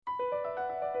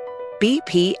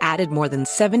BP added more than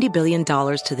 $70 billion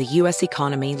to the U.S.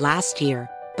 economy last year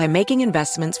by making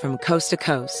investments from coast to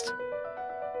coast.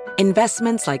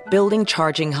 Investments like building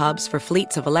charging hubs for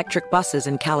fleets of electric buses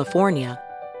in California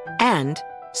and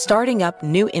starting up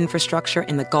new infrastructure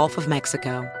in the Gulf of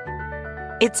Mexico.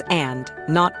 It's and,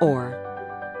 not or.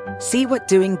 See what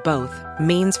doing both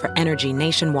means for energy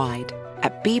nationwide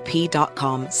at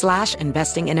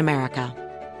bp.com/investing in America.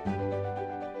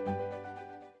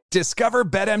 Discover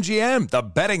BetMGM, the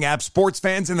betting app sports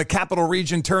fans in the capital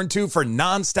region turn to for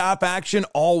nonstop action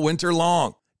all winter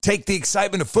long. Take the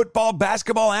excitement of football,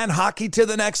 basketball, and hockey to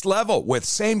the next level with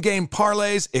same-game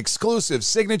parlays, exclusive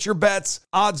signature bets,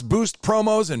 odds boost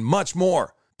promos, and much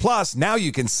more. Plus, now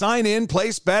you can sign in,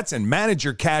 place bets, and manage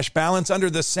your cash balance under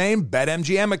the same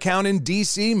BetMGM account in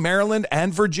D.C., Maryland,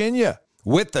 and Virginia.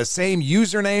 With the same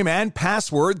username and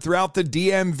password throughout the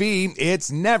DMV, it's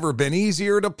never been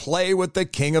easier to play with the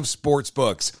king of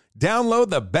sportsbooks. Download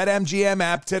the BetMGM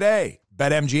app today.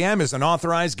 BetMGM is an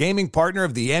authorized gaming partner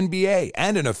of the NBA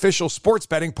and an official sports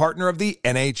betting partner of the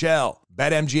NHL.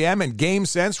 BetMGM and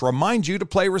GameSense remind you to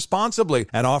play responsibly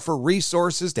and offer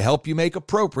resources to help you make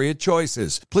appropriate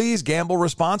choices. Please gamble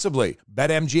responsibly.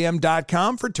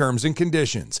 BetMGM.com for terms and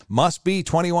conditions. Must be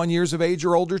 21 years of age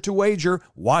or older to wager.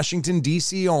 Washington,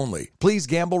 D.C. only. Please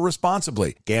gamble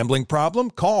responsibly. Gambling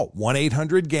problem? Call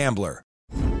 1-800-GAMBLER.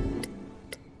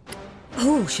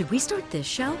 Oh, should we start this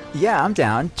show? Yeah, I'm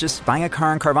down. Just buying a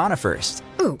car on Carvana first.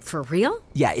 Ooh, for real?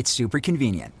 Yeah, it's super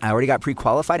convenient. I already got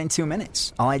pre-qualified in 2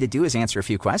 minutes. All I had to do is answer a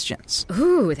few questions.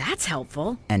 Ooh, that's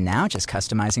helpful. And now just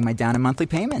customizing my down and monthly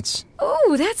payments.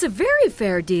 Ooh, that's a very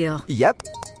fair deal. Yep.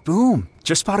 Boom.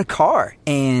 Just bought a car.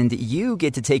 And you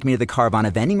get to take me to the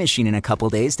Carvana vending machine in a couple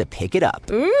days to pick it up.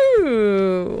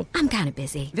 Ooh. I'm kind of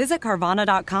busy. Visit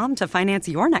Carvana.com to finance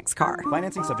your next car.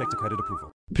 Financing subject to credit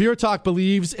approval. Pure Talk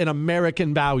believes in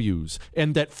American values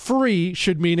and that free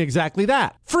should mean exactly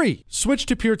that. Free. Switch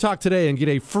to Pure Talk today and get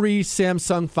a free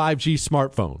Samsung 5G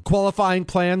smartphone. Qualifying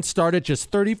plans start at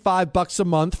just $35 a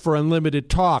month for unlimited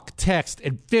talk, text,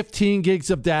 and 15 gigs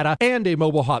of data and a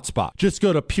mobile hotspot. Just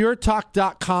go to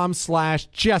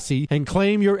puretalk.com/Jesse and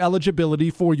claim your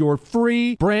eligibility for your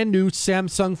free brand new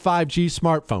Samsung 5G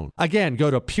smartphone. Again,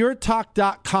 go to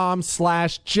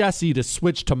puretalk.com/Jesse to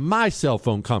switch to my cell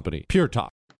phone company, Pure Talk.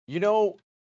 You know,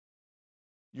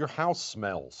 your house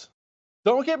smells.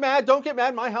 Don't get mad. Don't get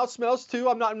mad. My house smells too.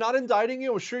 I'm not indicting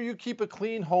you. I'm sure you keep a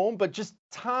clean home, but just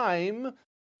time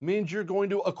means you're going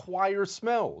to acquire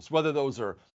smells, whether those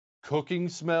are cooking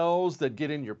smells that get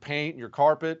in your paint, your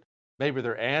carpet, maybe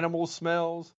they're animal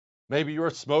smells, maybe you're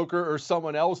a smoker or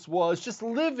someone else was. Just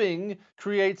living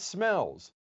creates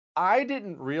smells. I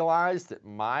didn't realize that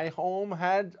my home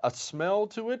had a smell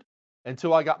to it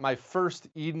until I got my first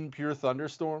Eden Pure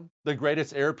Thunderstorm, the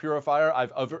greatest air purifier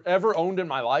I've ever owned in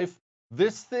my life.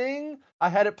 This thing, I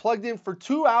had it plugged in for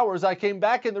 2 hours. I came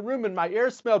back in the room and my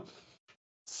air smelled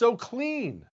so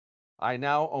clean. I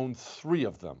now own 3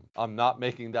 of them. I'm not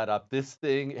making that up. This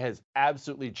thing has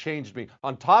absolutely changed me.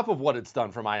 On top of what it's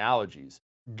done for my allergies,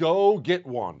 go get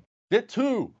one. Get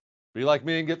 2. Be like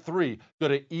me and get 3. Go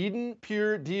to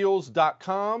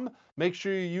EdenPureDeals.com. Make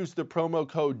sure you use the promo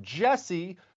code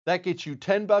Jesse. That gets you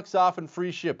 $10 off and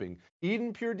free shipping.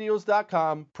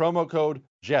 EdenPureDeals.com, promo code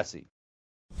Jesse.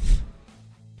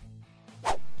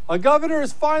 A governor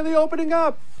is finally opening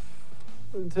up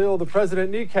until the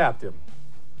president kneecapped him.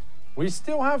 We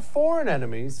still have foreign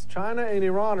enemies. China and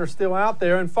Iran are still out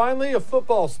there. And finally, a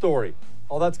football story.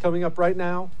 All that's coming up right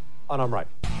now on I'm Right.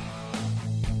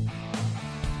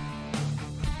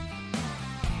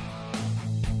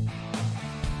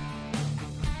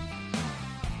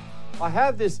 I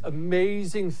have this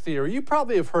amazing theory. You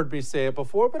probably have heard me say it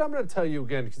before, but I'm going to tell you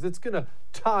again because it's going to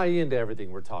tie into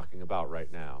everything we're talking about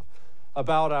right now,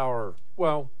 about our,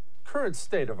 current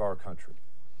state of our country.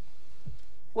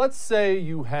 Let's say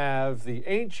you have the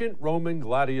ancient Roman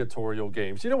gladiatorial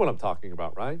games. You know what I'm talking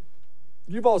about, right?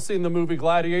 You've all seen the movie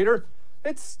Gladiator.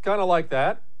 It's kind of like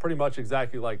that, pretty much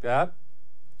exactly like that.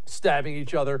 Stabbing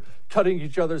each other, cutting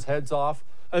each other's heads off,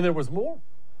 and there was more.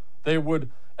 They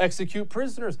would execute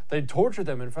prisoners. They'd torture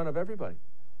them in front of everybody.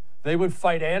 They would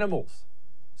fight animals,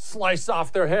 slice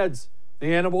off their heads.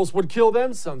 The animals would kill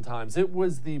them sometimes. It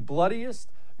was the bloodiest,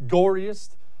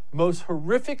 goriest, most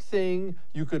horrific thing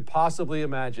you could possibly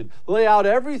imagine. Lay out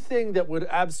everything that would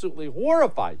absolutely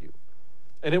horrify you.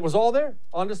 And it was all there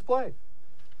on display.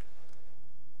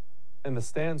 And the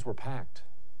stands were packed.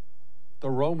 The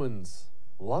Romans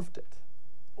loved it.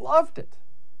 Loved it.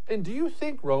 And do you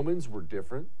think Romans were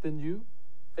different than you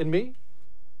and me?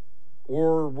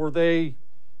 Or were they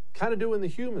kind of doing the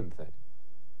human thing?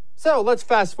 So let's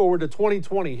fast forward to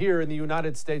 2020 here in the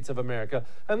United States of America.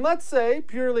 And let's say,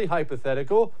 purely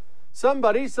hypothetical, some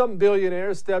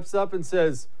billionaire steps up and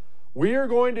says, we are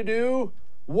going to do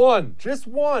just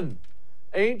one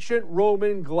ancient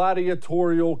Roman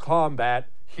gladiatorial combat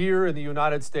here in the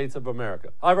United States of America.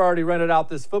 I've already rented out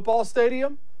this football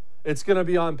stadium. It's going to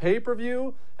be on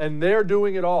pay-per-view, and they're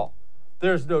doing it all.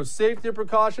 There's no safety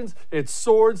precautions. It's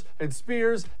swords and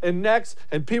spears and necks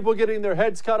and people getting their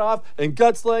heads cut off and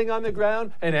guts laying on the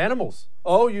ground and animals.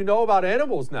 Oh, you know about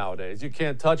animals nowadays. You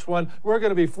can't touch one. We're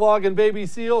going to be flogging baby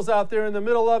seals out there in the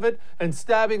middle of it and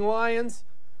stabbing lions.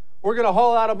 We're going to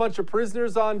haul out a bunch of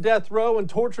prisoners on death row and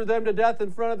torture them to death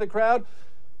in front of the crowd.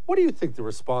 What do you think the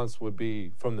response would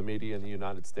be from the media in the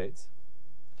United States?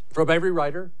 From every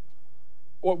writer?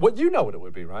 Or what you know what it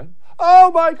would be, right?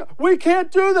 Oh my God, we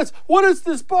can't do this. What is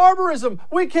this barbarism?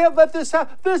 We can't let this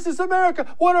happen. This is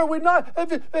America. What are we not?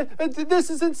 This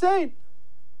is insane.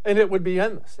 And it would be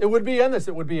endless. It would be endless.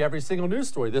 It would be every single news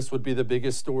story. This would be the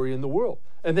biggest story in the world.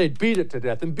 And they'd beat it to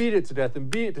death and beat it to death and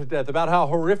beat it to death about how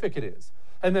horrific it is.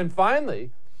 And then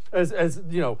finally, as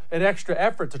you know, an extra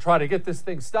effort to try to get this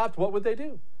thing stopped, what would they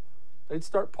do? They'd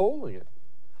start polling it.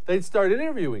 They'd start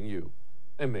interviewing you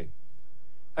and me.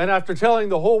 And after telling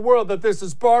the whole world that this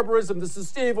is barbarism, this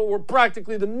is evil, we're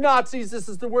practically the Nazis, this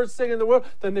is the worst thing in the world,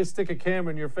 then they stick a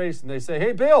camera in your face and they say,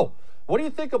 hey, Bill, what do you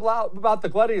think about the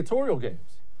gladiatorial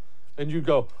games? And you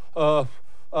go,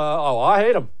 I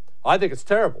hate them. I think it's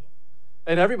terrible.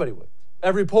 And everybody would.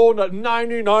 Every poll,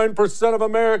 99% of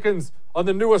Americans on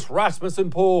the newest Rasmussen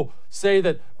poll say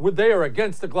that they are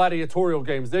against the gladiatorial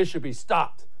games. They should be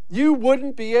stopped. You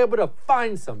wouldn't be able to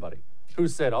find somebody who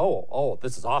said, oh,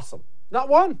 this is awesome. Not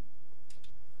one.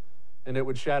 And it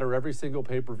would shatter every single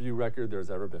pay-per-view record there's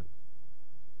ever been.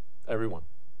 Every one.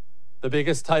 The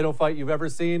biggest title fight you've ever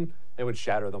seen, it would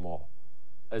shatter them all.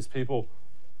 As people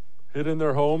hid in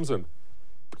their homes and,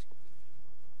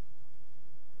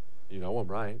 you know I'm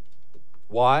right.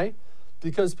 Why?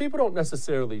 Because people don't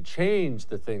necessarily change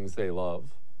the things they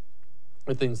love,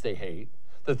 the things they hate,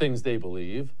 the things they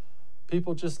believe.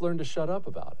 People just learn to shut up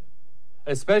about it.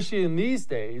 Especially in these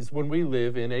days when we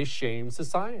live in a shame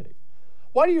society.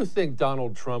 Why do you think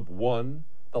Donald Trump won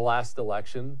the last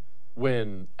election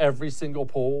when every single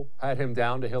poll had him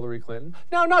down to Hillary Clinton?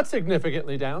 Now, not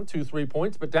significantly down, 2-3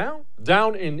 points, but down.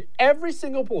 Down in every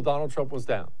single poll, Donald Trump was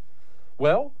down.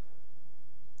 Well,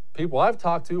 people I've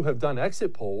talked to have done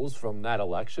exit polls from that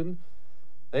election.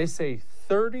 They say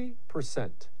 30%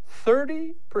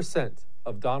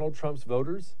 of Donald Trump's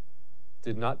voters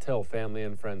did not tell family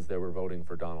and friends they were voting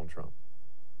for Donald Trump.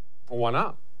 Well, why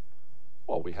not?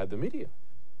 Well, we had the media.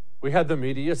 We had the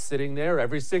media sitting there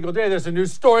every single day. There's a new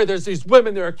story. There's these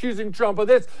women. They're accusing Trump of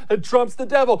this. And Trump's the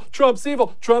devil. Trump's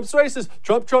evil. Trump's racist.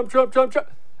 Trump.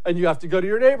 And you have to go to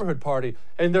your neighborhood party.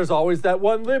 And there's always that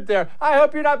one lib there. I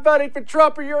hope you're not voting for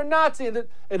Trump or you're a Nazi. And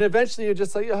eventually you're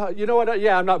just like, you know what?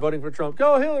 Yeah, I'm not voting for Trump.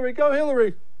 Go Hillary. Go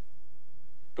Hillary.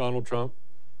 Donald Trump.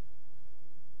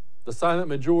 The silent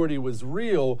majority was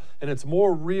real, and it's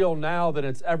more real now than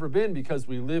it's ever been because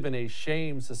we live in a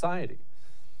shame society.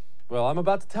 Well, I'm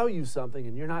about to tell you something,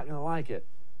 and you're not going to like it.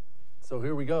 So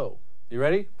here we go. You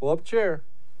ready? Pull up a chair.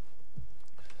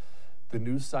 The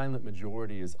new silent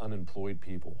majority is unemployed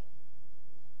people.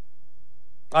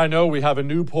 I know we have a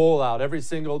new poll out every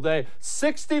single day.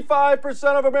 65%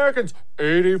 of Americans,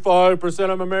 85%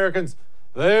 of Americans,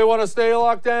 they want to stay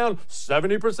locked down.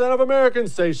 70% of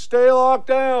Americans say stay locked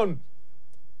down.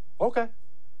 Okay.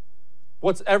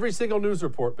 What's every single news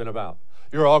report been about?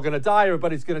 You're all going to die.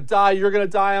 Everybody's going to die. You're going to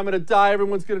die. I'm going to die.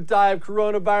 Everyone's going to die of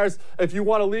coronavirus. If you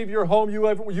want to leave your home, you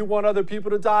want other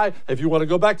people to die. If you want to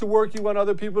go back to work, you want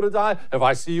other people to die. If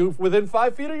I see you within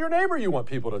 5 feet of your neighbor, you want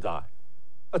people to die.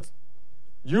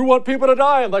 You want people to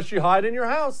die unless you hide in your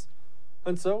house.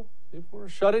 And so people are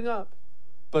shutting up.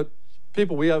 But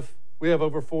people, we have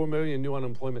over 4 million new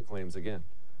unemployment claims again.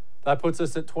 That puts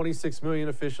us at 26 million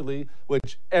officially,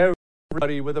 which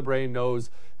everybody with a brain knows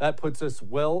that puts us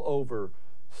well over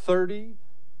 30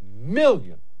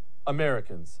 million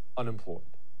Americans unemployed.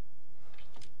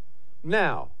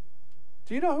 Now,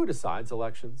 do you know who decides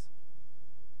elections?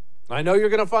 I know you're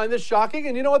going to find this shocking,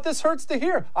 and you know what? This hurts to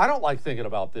hear. I don't like thinking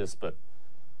about this, but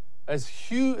as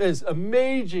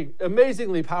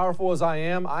amazingly powerful as I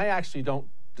am, I actually don't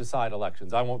decide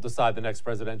elections. I won't decide the next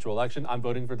presidential election. I'm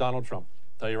voting for Donald Trump.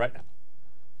 I'll tell you right now.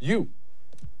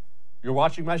 You're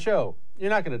watching my show. You're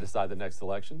not going to decide the next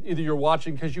election. Either you're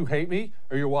watching because you hate me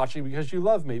or you're watching because you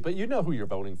love me, but you know who you're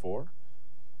voting for.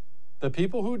 The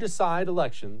people who decide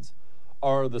elections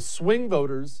are the swing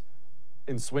voters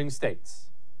in swing states.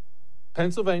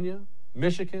 Pennsylvania,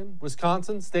 Michigan,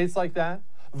 Wisconsin, states like that.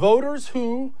 voters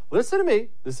who, listen to me,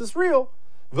 this is real,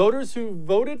 voters who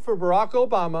voted for Barack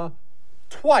Obama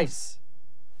twice,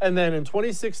 and then in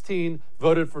 2016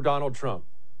 voted for Donald Trump.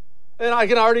 And I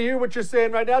can already hear what you're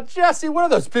saying right now. Jesse, what are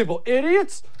those people,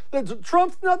 idiots?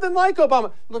 Trump's nothing like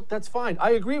Obama. Look, that's fine.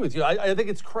 I agree with you. I think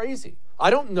it's crazy. I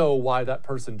don't know why that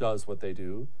person does what they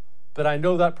do, but I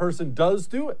know that person does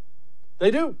do it.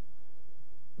 They do.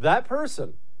 That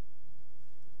person,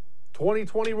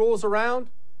 2020 rolls around,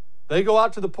 they go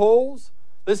out to the polls.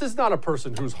 This is not a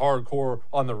person who's hardcore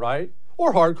on the right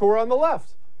or hardcore on the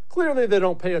left. Clearly, they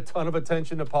don't pay a ton of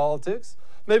attention to politics.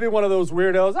 Maybe one of those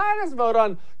weirdos, I just vote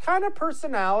on kind of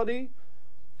personality.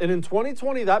 And in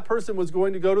 2020, that person was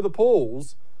going to go to the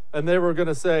polls and they were going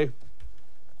to say,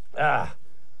 I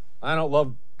don't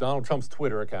love Donald Trump's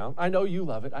Twitter account. I know you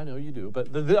love it. I know you do.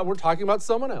 But we're talking about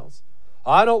someone else.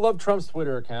 I don't love Trump's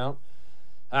Twitter account.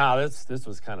 This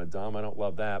was kind of dumb. I don't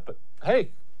love that. But hey,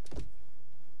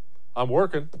 I'm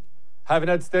working. Haven't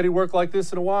had steady work like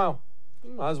this in a while.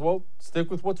 Might as well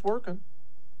stick with what's working.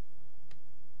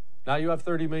 Now you have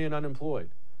 30 million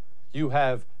unemployed. You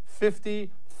have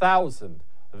 50,000.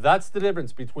 That's the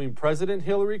difference between President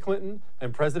Hillary Clinton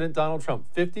and President Donald Trump.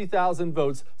 50,000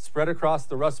 votes spread across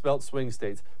the Rust Belt swing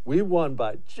states. We won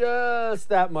by just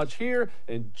that much here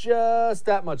and just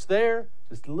that much there,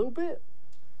 just a little bit.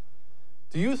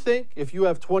 Do you think if you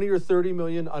have 20 or 30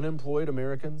 million unemployed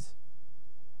Americans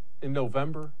in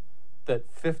November, that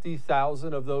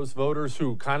 50,000 of those voters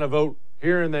who kind of vote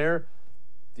here and there,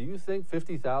 do you think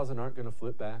 50,000 aren't going to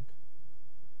flip back?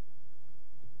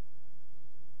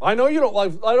 I know you don't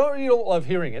love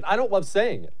hearing it. I don't love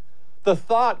saying it. The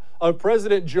thought of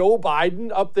President Joe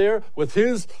Biden up there with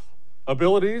his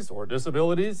abilities or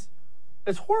disabilities,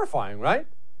 it's horrifying, right?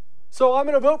 So I'm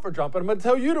going to vote for Trump, and I'm going to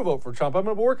tell you to vote for Trump. I'm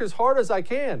going to work as hard as I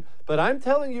can. But I'm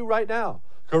telling you right now,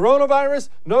 coronavirus,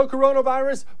 no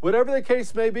coronavirus, whatever the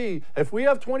case may be, if we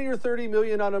have 20 or 30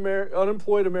 million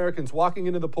unemployed Americans walking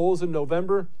into the polls in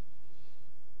November,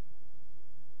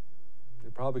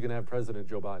 you're probably going to have President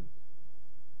Joe Biden.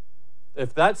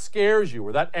 If that scares you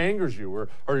or that angers you or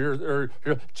you're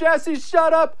Jesse,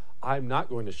 shut up. I'm not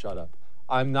going to shut up.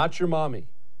 I'm not your mommy.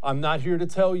 I'm not here to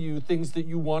tell you things that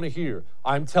you want to hear.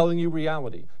 I'm telling you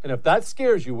reality. And if that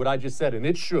scares you, what I just said, and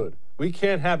it should, we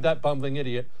can't have that bumbling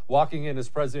idiot walking in as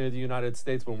president of the United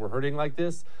States when we're hurting like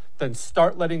this, then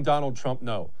start letting Donald Trump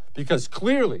know. Because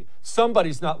clearly,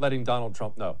 somebody's not letting Donald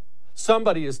Trump know.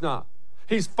 Somebody is not.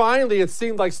 He's finally, it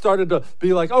seemed like, started to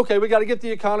be like, okay, we got to get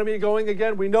the economy going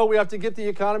again. We know we have to get the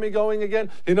economy going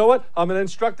again. You know what? I'm going to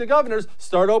instruct the governors,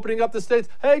 start opening up the states.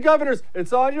 Hey, governors,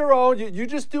 it's on your own. You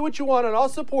just do what you want, and I'll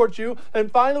support you. And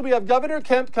finally, we have Governor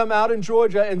Kemp come out in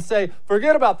Georgia and say,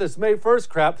 forget about this May 1st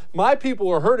crap. My people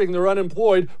are hurting. They're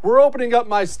unemployed. We're opening up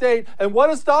my state. And what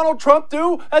does Donald Trump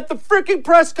do at the freaking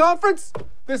press conference?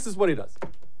 This is what he does.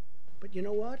 But you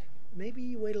know what? Maybe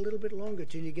you wait a little bit longer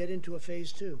till you get into a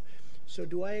phase 2. So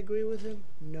do I agree with him?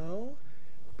 No,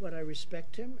 but I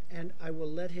respect him, and I will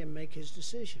let him make his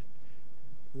decision.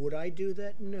 Would I do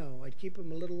that? No, I'd keep him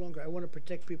a little longer. I want to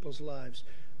protect people's lives,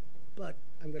 but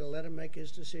I'm going to let him make his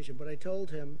decision. But I told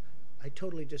him I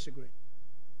totally disagree.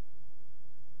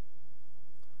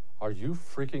 Are you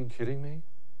freaking kidding me?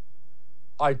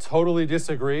 I totally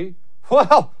disagree?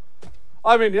 Well,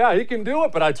 I mean, yeah, he can do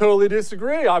it, but I totally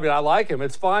disagree. I mean, I like him.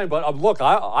 It's fine. But look,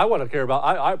 I want to care about,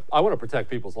 I want to protect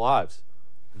people's lives.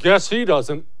 Guess he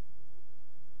doesn't.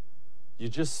 You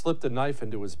just slipped a knife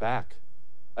into his back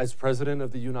as president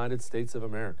of the United States of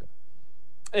America.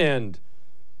 And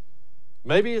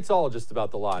maybe it's all just about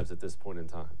the lives at this point in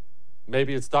time.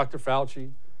 Maybe it's Dr.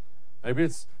 Fauci. Maybe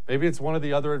it's one of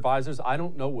the other advisors. I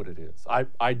don't know what it is.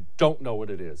 I don't know what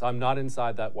it is. I'm not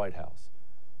inside that White House.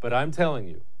 But I'm telling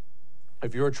you,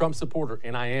 if you're a Trump supporter,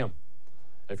 and I am,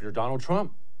 if you're Donald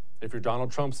Trump, if you're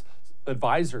Donald Trump's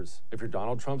advisors, if you're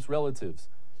Donald Trump's relatives,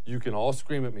 you can all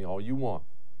scream at me all you want.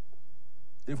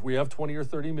 If we have 20 or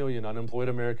 30 million unemployed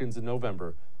Americans in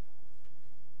November,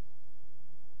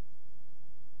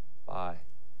 bye.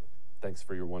 Thanks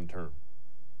for your one term.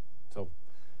 So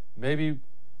maybe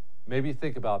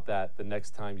think about that the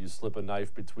next time you slip a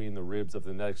knife between the ribs of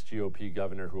the next GOP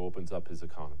governor who opens up his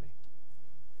economy.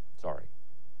 Sorry.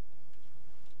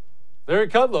 Larry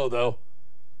Kudlow, though,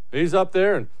 he's up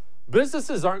there, and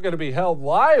businesses aren't going to be held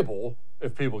liable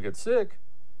if people get sick.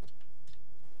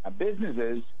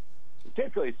 Businesses,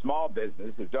 particularly small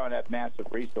businesses that don't have massive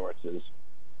resources,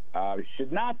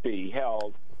 should not be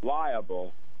held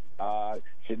liable,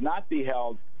 should not be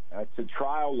held to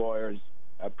trial lawyers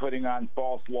putting on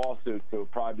false lawsuits that will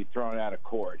probably be thrown out of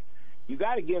court. You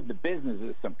got to give the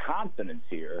businesses some confidence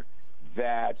here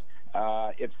that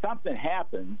if something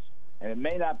happens, and it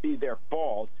may not be their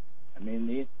fault. I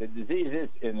mean, the disease is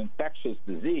an infectious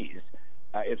disease.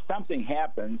 If something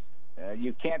happens,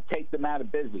 you can't take them out of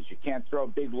business. You can't throw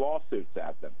big lawsuits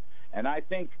at them. And I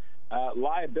think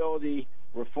liability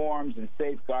reforms and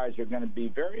safeguards are going to be a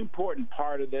very important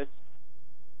part of this.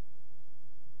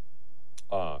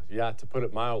 Yeah, to put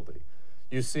it mildly.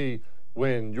 You see,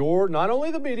 when you're not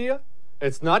only the media,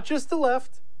 it's not just the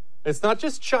left, it's not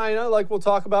just China, like we'll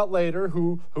talk about later,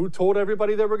 who told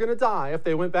everybody they were going to die if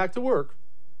they went back to work.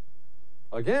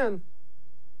 Again,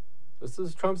 this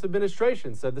is Trump's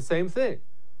administration said the same thing.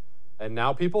 And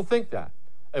now people think that.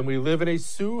 And we live in a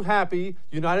sue-happy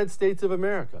United States of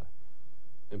America.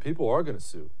 And people are going to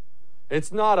sue.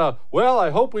 It's not a, well, I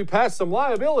hope we pass some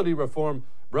liability reform.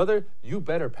 Brother, you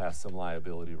better pass some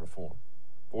liability reform.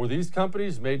 Or these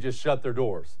companies may just shut their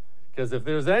doors. Because if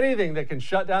there's anything that can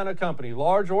shut down a company,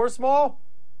 large or small,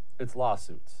 it's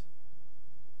lawsuits.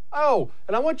 Oh,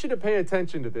 and I want you to pay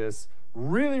attention to this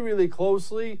really, really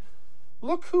closely.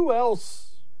 Look who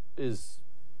else is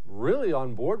really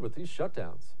on board with these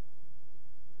shutdowns.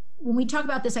 When we talk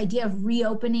about this idea of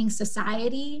reopening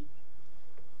society,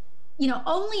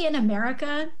 only in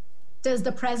America does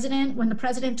the president, when the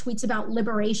president tweets about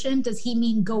liberation, does he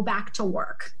mean go back to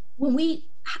work? When we,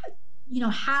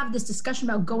 have this discussion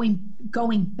about going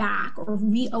back or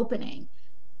reopening,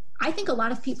 I think a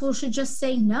lot of people should just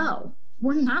say, no,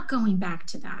 we're not going back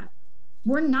to that.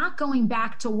 We're not going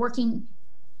back to working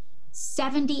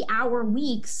 70-hour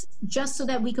weeks just so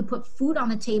that we could put food on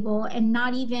the table and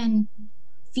not even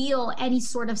feel any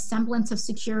sort of semblance of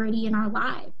security in our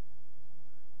lives.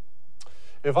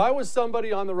 If I was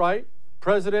somebody on the right,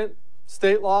 president,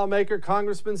 state lawmaker,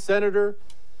 congressman, senator,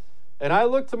 and I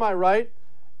looked to my right,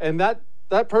 and that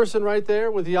person right there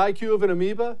with the IQ of an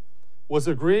amoeba was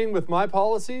agreeing with my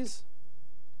policies,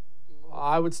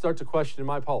 I would start to question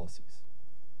my policies.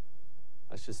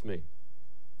 That's just me.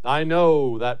 I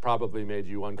know that probably made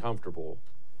you uncomfortable,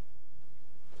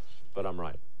 but I'm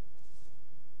right.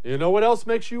 You know what else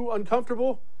makes you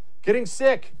uncomfortable? Getting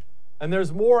sick. And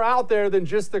there's more out there than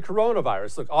just the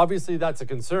coronavirus. Look, obviously that's a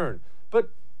concern.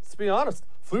 But let's be honest,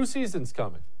 flu season's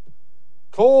coming.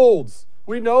 Colds.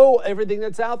 We know everything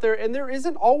that's out there, and there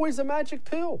isn't always a magic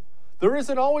pill. There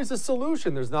isn't always a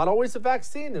solution. There's not always a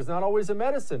vaccine. There's not always a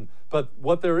medicine. But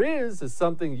what there is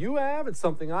something you have, it's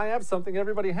something I have, something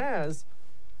everybody has.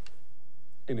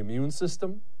 An immune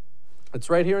system. It's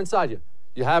right here inside you.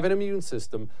 You have an immune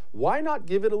system. Why not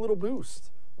give it a little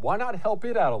boost? Why not help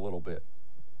it out a little bit?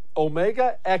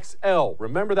 Omega XL,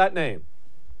 remember that name.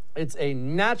 It's a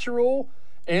natural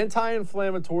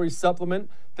anti-inflammatory supplement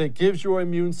that gives your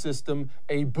immune system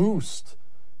a boost,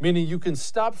 meaning you can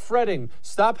stop fretting,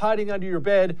 stop hiding under your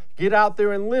bed, get out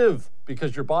there and live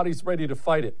because your body's ready to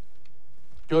fight it.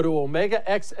 Go to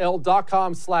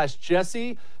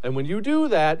omegaxl.com/Jesse, and when you do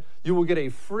that, you will get a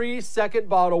free second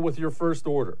bottle with your first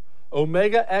order.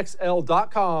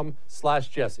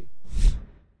 omegaxl.com/Jesse.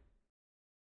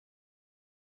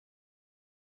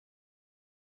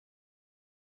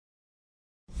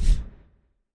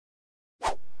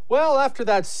 Well, after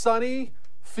that sunny,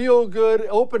 feel-good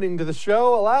opening to the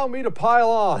show, allow me to pile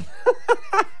on.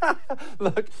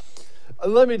 Look,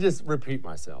 let me just repeat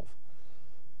myself.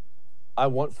 I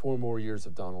want 4 more years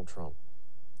of Donald Trump.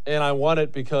 And I want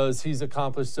it because he's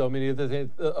accomplished so many of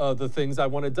the things I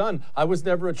wanted done. I was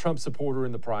never a Trump supporter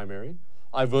in the primary.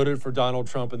 I voted for Donald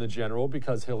Trump in the general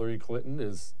because Hillary Clinton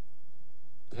is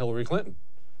Hillary Clinton.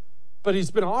 But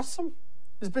he's been awesome.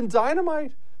 He's been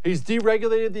dynamite. He's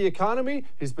deregulated the economy.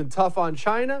 He's been tough on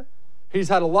China. He's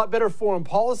had a lot better foreign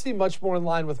policy, much more in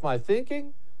line with my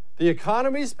thinking. The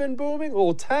economy's been booming. A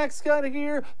little tax cut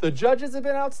here. The judges have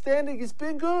been outstanding. He's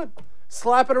been good.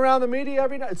 Slapping around the media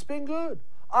every night. It's been good.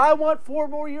 I want 4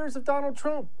 more years of Donald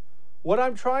Trump. What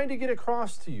I'm trying to get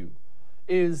across to you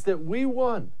is that we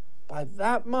won by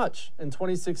that much in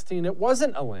 2016. It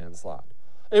wasn't a landslide.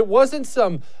 It wasn't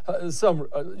some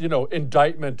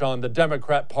indictment on the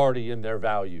Democrat Party and their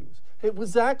values. It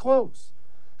was that close.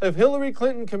 If Hillary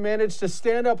Clinton can manage to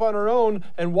stand up on her own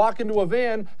and walk into a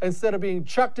van instead of being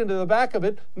chucked into the back of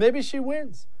it, maybe she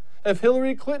wins. If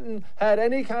Hillary Clinton had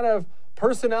any kind of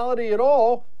personality at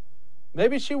all,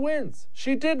 maybe she wins.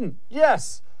 She didn't,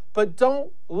 yes. But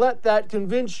don't let that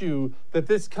convince you that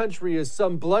this country is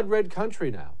some blood red country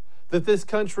now. That this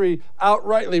country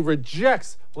outrightly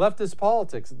rejects leftist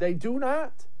politics. They do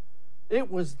not. It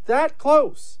was that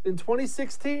close in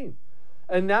 2016.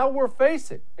 And now we're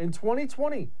facing, in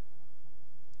 2020,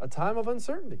 a time of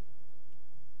uncertainty.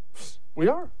 We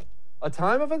are. A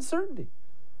time of uncertainty.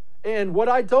 And what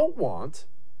I don't want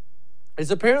is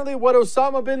apparently what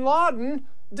Osama bin Laden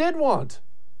did want.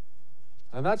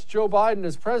 and that's Joe Biden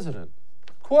as president.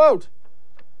 Quote,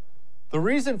 "The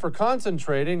reason for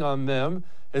concentrating on them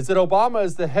is that Obama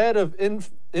is the head of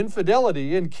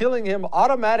infidelity, and killing him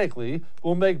automatically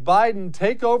will make Biden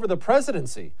take over the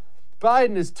presidency.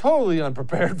 Biden is totally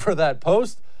unprepared for that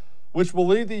post, which will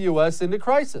lead the U.S. into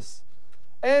crisis."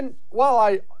 And while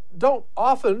I don't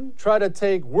often try to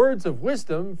take words of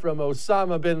wisdom from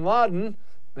Osama bin Laden,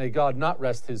 may God not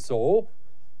rest his soul,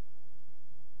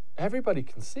 everybody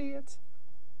can see it.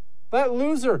 That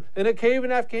loser in a cave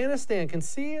in Afghanistan can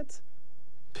see it.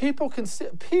 People can see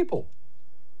it. People.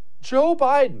 Joe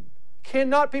Biden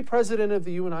cannot be president of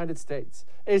the United States,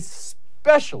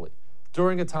 especially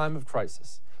during a time of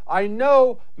crisis. I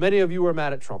know many of you are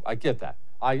mad at Trump. I get that.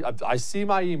 I see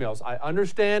my emails. I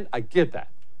understand. I get that.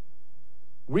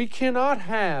 We cannot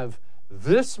have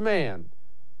this man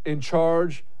in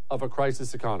charge of a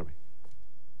crisis economy.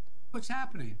 What's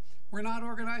happening? We're not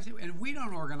organizing, and we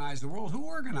don't organize the world. Who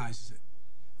organizes it?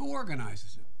 Who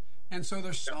organizes it? And so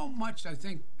there's so much, I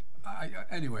think,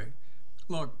 anyway,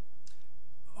 look,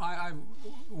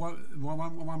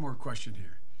 one more question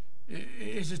here.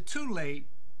 Is it too late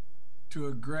to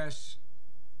address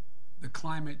the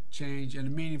climate change in a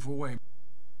meaningful way?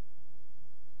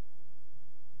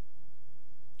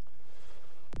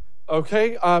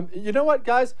 Okay, you know what,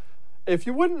 guys? If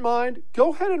you wouldn't mind,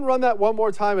 go ahead and run that one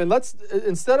more time. And let's,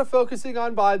 instead of focusing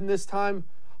on Biden this time,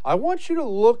 I want you to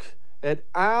look at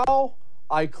Al,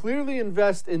 I clearly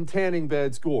invest in tanning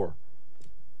beds, Gore.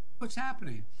 What's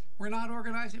happening? We're not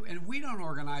organizing, and we don't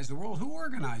organize the world. Who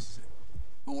organizes it?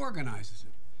 Who organizes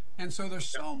it? And so there's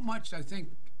so much, I think,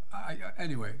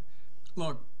 anyway,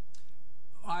 look,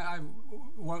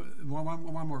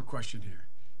 one more question here.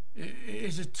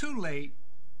 Is it too late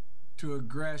to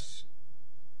address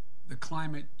the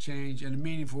climate change in a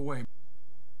meaningful way?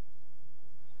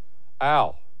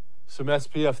 Al, some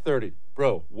SPF 30.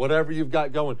 Bro, whatever you've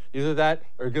got going, either that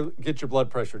or get your blood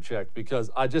pressure checked,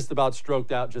 because I just about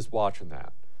stroked out just watching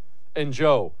that. And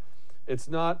Joe, it's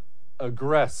not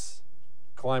aggress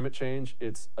climate change,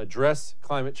 it's address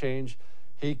climate change.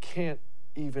 He can't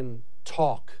even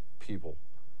talk, people.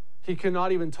 He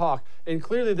cannot even talk. And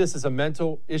clearly this is a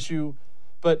mental issue.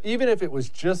 But even if it was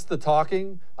just the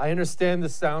talking, I understand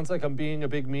this sounds like I'm being a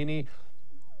big meanie.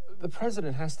 The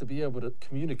president has to be able to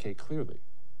communicate clearly.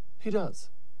 He does.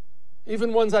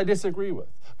 Even ones I disagree with.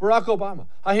 Barack Obama,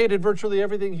 I hated virtually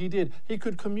everything he did. He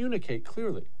could communicate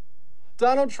clearly.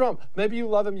 Donald Trump, maybe you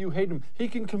love him, you hate him. He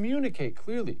can communicate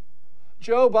clearly.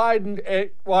 Joe Biden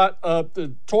ate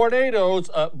the tornadoes,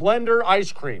 blender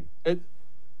ice cream.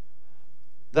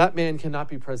 That man cannot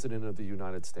be president of the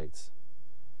United States.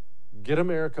 Get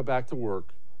America back to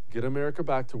work. Get America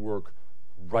back to work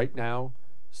right now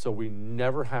so we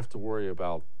never have to worry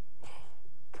about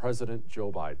President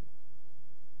Joe Biden.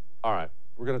 All right,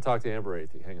 we're going to talk to Amber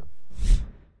Athey. Hang on.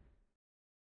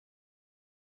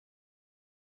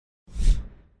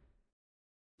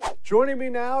 Joining me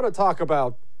now to talk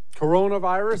about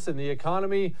coronavirus and the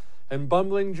economy and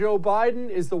bumbling Joe Biden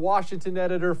is the Washington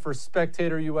editor for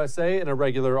Spectator USA and a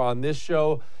regular on this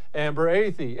show, Amber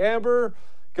Athey. Amber,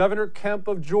 Governor Kemp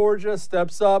of Georgia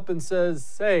steps up and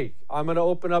says, hey, I'm going to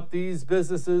open up these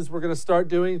businesses. We're going to start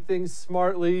doing things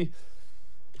smartly.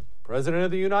 President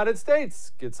of the United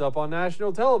States gets up on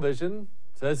national television,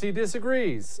 says he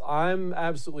disagrees. I'm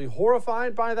absolutely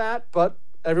horrified by that, but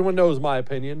everyone knows my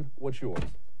opinion. What's yours?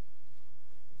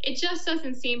 It just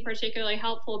doesn't seem particularly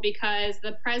helpful because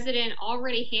the president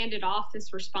already handed off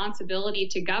this responsibility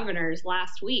to governors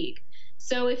last week.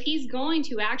 So if he's going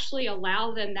to actually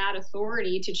allow them that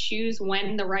authority to choose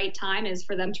when the right time is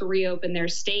for them to reopen their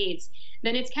states,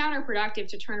 then it's counterproductive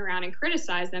to turn around and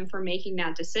criticize them for making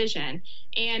that decision.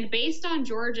 And based on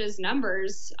Georgia's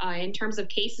numbers in terms of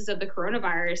cases of the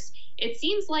coronavirus, it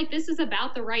seems like this is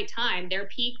about the right time. Their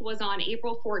peak was on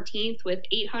April 14th with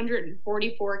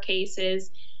 844 cases.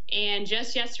 And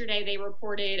just yesterday, they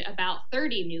reported about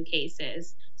 30 new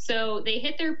cases. So they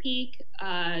hit their peak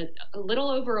a little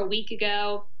over a week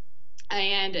ago.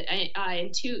 And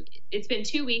it's been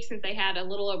 2 weeks since they had a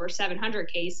little over 700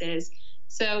 cases.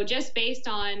 So just based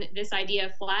on this idea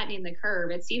of flattening the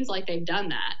curve, it seems like they've done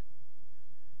that.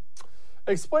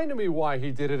 Explain to me why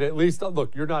he did it. At least,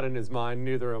 look, you're not in his mind,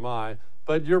 neither am I.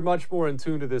 But you're much more in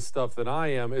tune to this stuff than I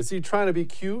am. Is he trying to be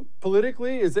cute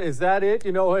politically? Is that it?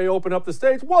 You know, hey, open up the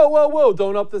states. Whoa.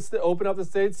 Don't open up the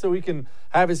states so he can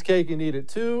have his cake and eat it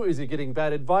too? Is he getting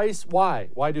bad advice? Why?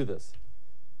 Why do this?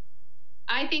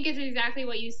 I think it's exactly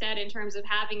what you said in terms of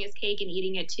having his cake and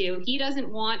eating it too. He doesn't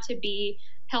want to be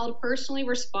held personally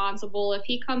responsible if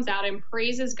he comes out and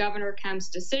praises Governor Kemp's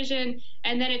decision,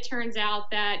 and then it turns out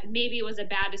that maybe it was a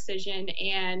bad decision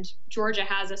and Georgia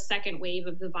has a second wave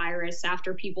of the virus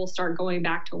after people start going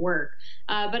back to work.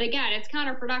 But again, it's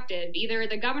counterproductive. Either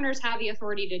the governors have the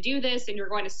authority to do this and you're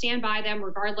going to stand by them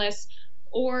regardless,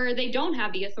 or they don't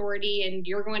have the authority and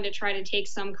you're going to try to take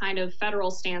some kind of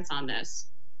federal stance on this.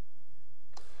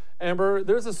 Amber,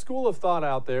 there's a school of thought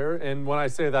out there, and when I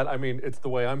say that, I mean it's the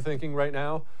way I'm thinking right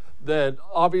now, that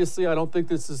obviously I don't think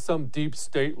this is some deep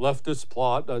state leftist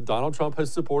plot. Donald Trump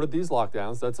has supported these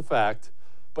lockdowns, that's a fact.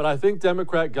 But I think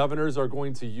Democrat governors are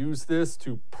going to use this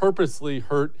to purposely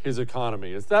hurt his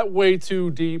economy. Is that way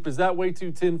too deep? Is that way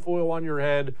too tinfoil on your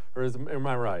head? Or am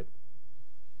I right?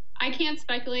 I can't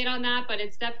speculate on that, but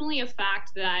it's definitely a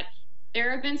fact that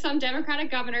there have been some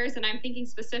Democratic governors, and I'm thinking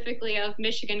specifically of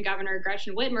Michigan Governor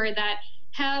Gretchen Whitmer, that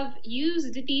have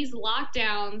used these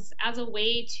lockdowns as a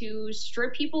way to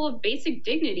strip people of basic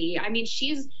dignity. I mean,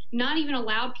 she's not even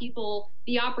allowed people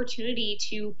the opportunity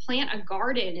to plant a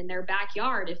garden in their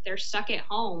backyard if they're stuck at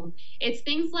home. It's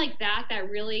things like that that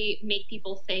really make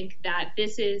people think that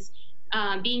this is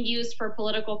being used for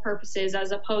political purposes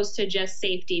as opposed to just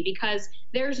safety, because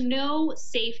there's no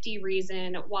safety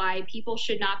reason why people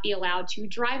should not be allowed to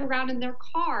drive around in their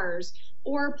cars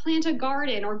or plant a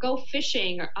garden or go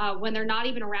fishing when they're not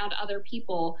even around other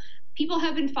people. People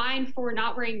have been fined for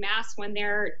not wearing masks when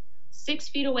they're 6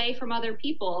 feet away from other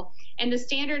people, and the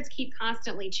standards keep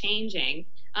constantly changing.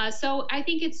 So I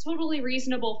think it's totally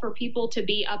reasonable for people to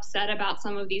be upset about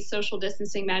some of these social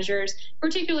distancing measures,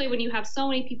 particularly when you have so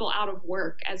many people out of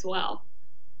work as well.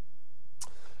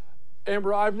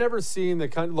 Amber, I've never seen the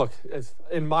country, look,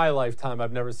 in my lifetime,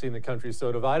 I've never seen the country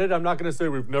so divided. I'm not going to say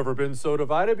we've never been so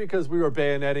divided because we were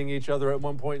bayoneting each other at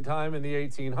one point in time in the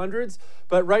 1800s.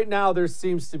 But right now there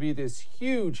seems to be this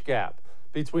huge gap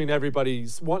between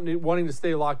everybody's wanting to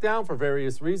stay locked down for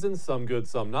various reasons, some good,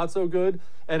 some not so good,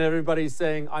 and everybody's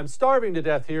saying, I'm starving to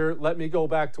death here, let me go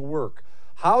back to work.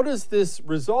 How does this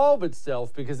resolve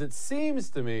itself? Because it seems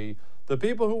to me the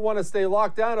people who want to stay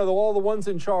locked down are all the ones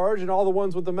in charge and all the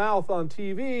ones with the mouth on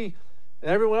TV,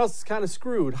 and everyone else is kind of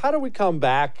screwed. How do we come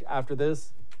back after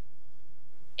this?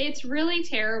 It's really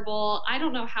terrible. I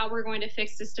don't know how we're going to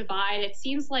fix this divide. It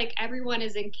seems like everyone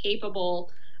is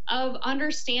incapable of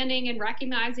understanding and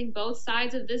recognizing both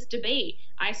sides of this debate.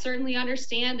 I certainly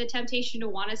understand the temptation to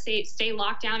want to stay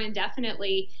locked down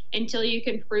indefinitely until you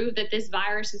can prove that this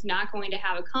virus is not going to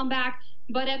have a comeback.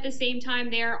 But at the same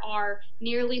time, there are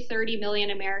nearly 30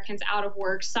 million Americans out of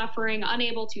work, suffering,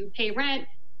 unable to pay rent,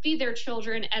 feed their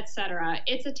children, etc.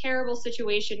 It's a terrible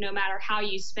situation no matter how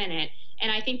you spin it.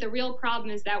 And I think the real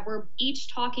problem is that we're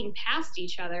each talking past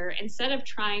each other instead of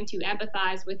trying to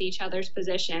empathize with each other's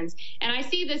positions. And I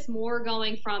see this more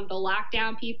going from the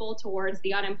lockdown people towards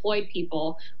the unemployed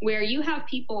people, where you have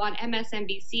people on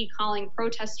MSNBC calling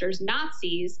protesters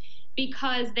Nazis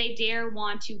because they dare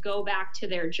want to go back to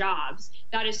their jobs.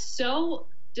 That is so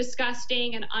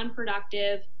disgusting and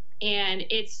unproductive, and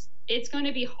it's going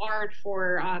to be hard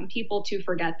for people to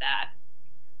forget that.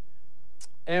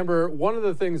 Amber, one of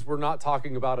the things we're not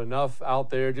talking about enough out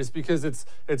there, just because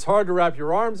it's hard to wrap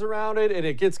your arms around it and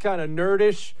it gets kind of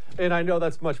nerdish, and I know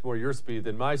that's much more your speed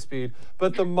than my speed,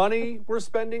 but the money we're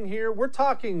spending here, we're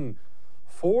talking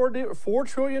 $4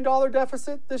 trillion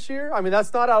deficit this year. I mean,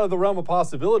 that's not out of the realm of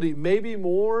possibility, maybe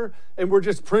more, and we're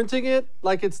just printing it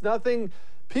like it's nothing.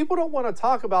 People don't want to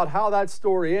talk about how that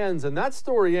story ends, and that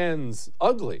story ends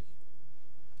ugly.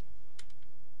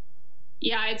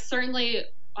 Yeah, it's certainly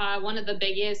one of the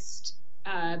biggest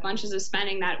bunches of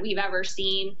spending that we've ever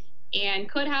seen, and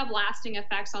could have lasting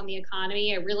effects on the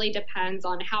economy. It really depends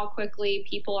on how quickly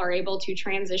people are able to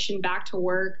transition back to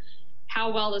work,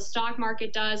 how well the stock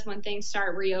market does when things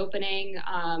start reopening.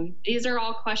 These are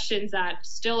all questions that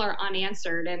still are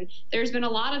unanswered. And there's been a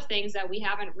lot of things that we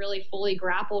haven't really fully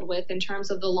grappled with in terms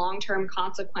of the long-term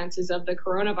consequences of the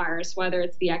coronavirus, whether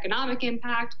it's the economic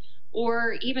impact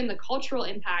or even the cultural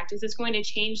impact. Is this going to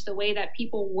change the way that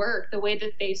people work, the way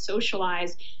that they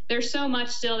socialize? There's so much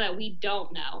still that we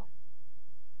don't know.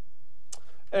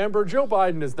 Amber, Joe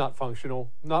Biden is not functional,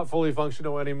 not fully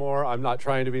functional anymore. I'm not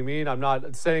trying to be mean. I'm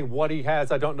not saying what he has.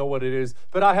 I don't know what it is,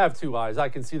 but I have two eyes. I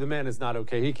can see the man is not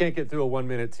okay. He can't get through a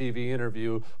 1-minute TV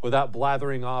interview without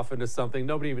blathering off into something.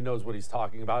 Nobody even knows what he's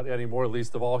talking about anymore,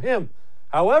 least of all him.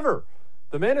 However,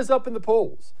 the man is up in the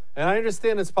polls. And I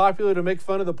understand it's popular to make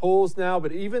fun of the polls now,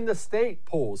 but even the state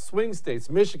polls, swing states,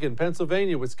 Michigan,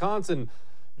 Pennsylvania, Wisconsin,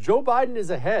 Joe Biden is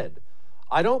ahead.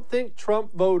 I don't think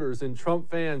Trump voters and Trump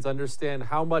fans understand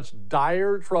how much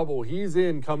dire trouble he's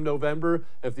in come November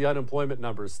if the unemployment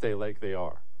numbers stay like they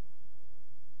are.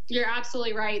 You're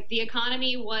absolutely right. The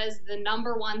economy was the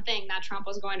number one thing that Trump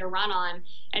was going to run on.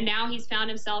 And now he's found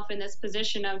himself in this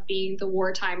position of being the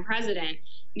wartime president.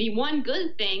 The one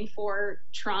good thing for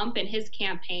Trump and his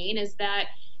campaign is that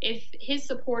if his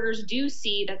supporters do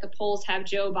see that the polls have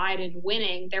Joe Biden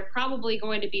winning, they're probably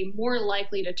going to be more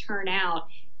likely to turn out,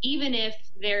 even if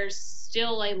there's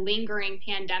still a lingering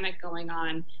pandemic going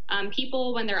on.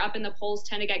 People, when they're up in the polls,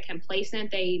 tend to get complacent.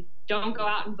 They don't go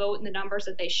out and vote in the numbers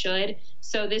that they should.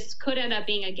 So this could end up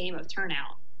being a game of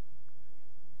turnout.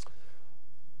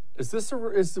 Was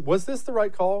this the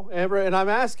right call, Amber? And I'm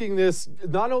asking this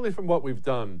not only from what we've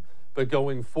done, but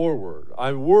going forward.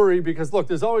 I'm worried because, look,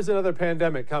 there's always another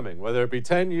pandemic coming, whether it be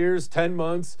 10 years, 10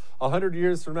 months, 100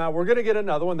 years from now. We're going to get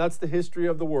another one. That's the history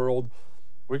of the world.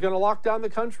 We're going to lock down the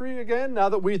country again now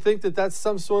that we think that that's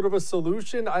some sort of a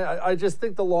solution. I just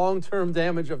think the long-term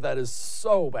damage of that is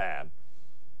so bad.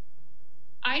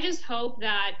 I just hope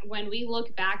that when we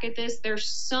look back at this, there's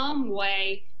some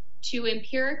way to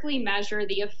empirically measure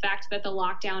the effect that the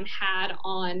lockdown had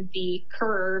on the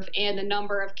curve and the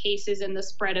number of cases and the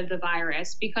spread of the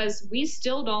virus, because we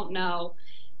still don't know.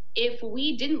 If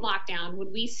we didn't lock down,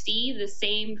 would we see the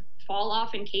same fall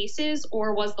off in cases,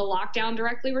 or was the lockdown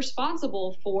directly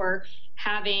responsible for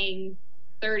having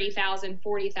 30,000,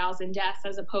 40,000 deaths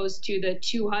as opposed to the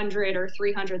 200 or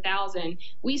 300,000?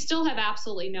 We still have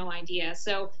absolutely no idea.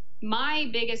 So my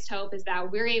biggest hope is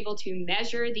that we're able to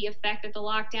measure the effect that the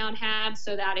lockdown had,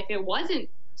 so that if it wasn't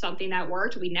something that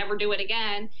worked, we never do it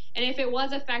again. And if it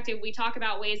was effective, we talk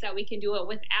about ways that we can do it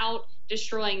without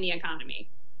destroying the economy.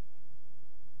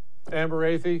 Amber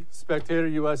Athey, Spectator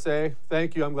USA,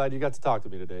 thank you. I'm glad you got to talk to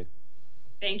me today.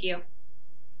 Thank you.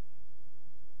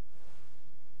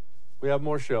 We have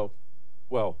more show.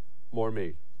 Well, more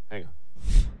me. Hang on.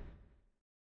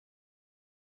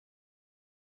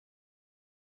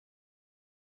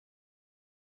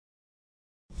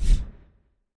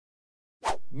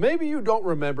 Maybe you don't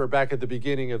remember back at the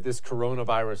beginning of this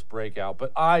coronavirus breakout,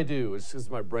 but I do. It's because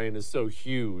my brain is so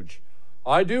huge.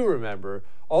 I do remember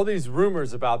all these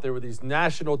rumors about there were these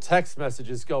national text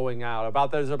messages going out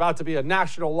about there's about to be a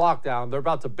national lockdown. They're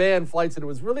about to ban flights, and it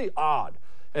was really odd.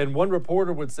 And one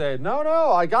reporter would say, no,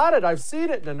 I got it. I've seen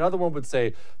it. And another one would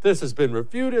say, this has been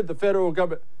refuted. The federal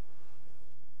government.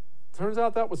 Turns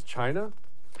out that was China.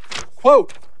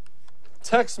 Quote,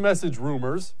 text message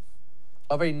rumors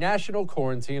of a national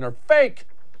quarantine are fake.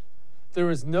 There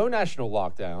is no national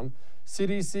lockdown.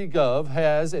 CDC Gov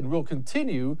has and will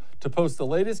continue to post the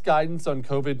latest guidance on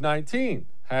COVID-19.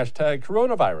 Hashtag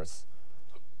coronavirus.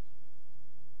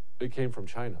 It came from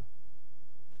China.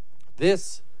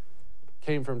 This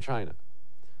came from China.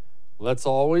 Let's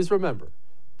always remember,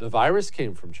 the virus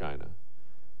came from China.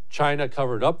 China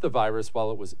covered up the virus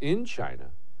while it was in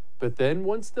China. But then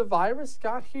once the virus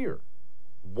got here,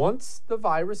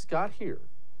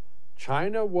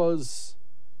 China was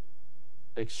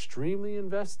extremely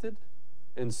invested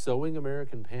in sowing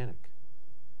American panic.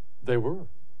 They were.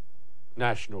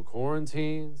 National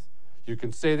quarantines. You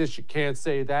can say this, you can't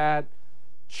say that.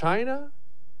 China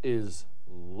is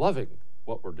loving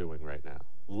what we're doing right now.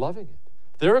 Loving it.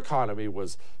 Their economy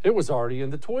was already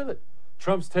in the toilet.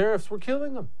 Trump's tariffs were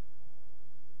killing them.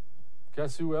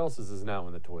 Guess who else is now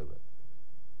in the toilet?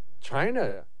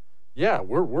 China. Yeah,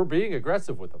 we're being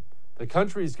aggressive with them. The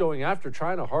country's going after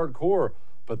China hardcore,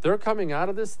 but they're coming out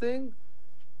of this thing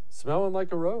smelling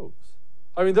like a rose.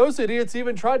 I mean, those idiots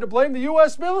even tried to blame the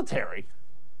U.S. military.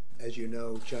 As you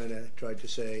know, China tried to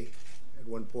say at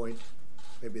one point,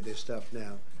 maybe they stopped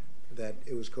now, that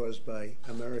it was caused by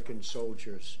American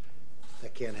soldiers.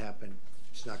 That can't happen.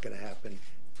 It's not going to happen.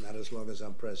 Not as long as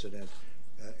I'm president.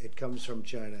 It comes from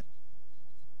China.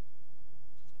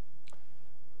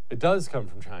 It does come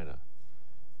from China.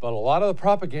 But a lot of the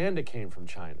propaganda came from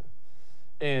China.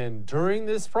 And during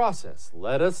this process,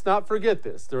 let us not forget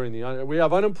this. We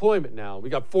have unemployment now. We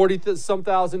got 40-some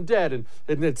thousand dead, and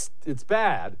it's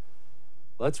bad.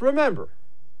 Let's remember,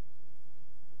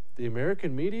 the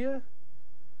American media,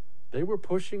 they were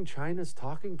pushing China's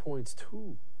talking points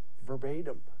too,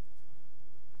 verbatim.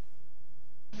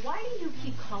 Why do you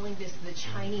keep calling this the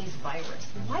Chinese virus?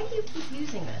 Why do you keep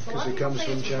using this? Because it comes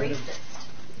from China.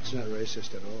 It's not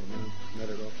racist at all. No, not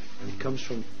at all. It comes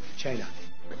from China.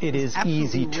 It is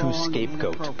easy to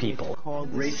scapegoat people.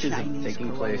 Racism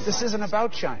taking place. This isn't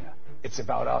about China. It's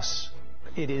about us.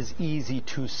 It is easy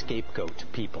to scapegoat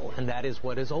people, and that is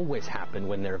what has always happened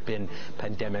when there have been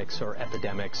pandemics or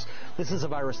epidemics. This is a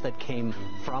virus that came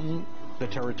from the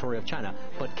territory of China,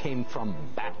 but came from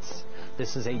bats.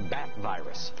 This is a bat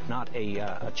virus, not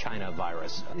a China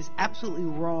virus. It is absolutely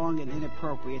wrong and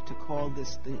inappropriate to call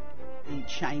this the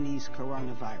Chinese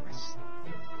coronavirus.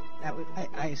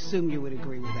 I assume you would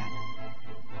agree with that.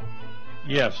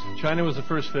 Yes, China was the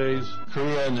first phase,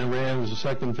 Korea and Iran was the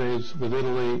second phase, with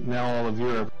Italy, now all of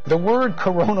Europe. The word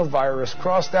coronavirus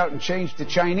crossed out and changed to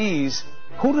Chinese.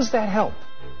 Who does that help?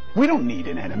 We don't need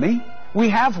an enemy. We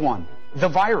have one, the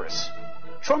virus.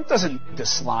 Trump doesn't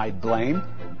slide blame.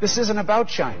 This isn't about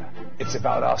China. It's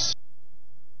about us.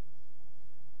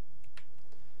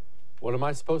 What am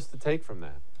I supposed to take from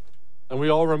that? And we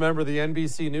all remember the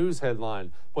NBC News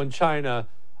headline when China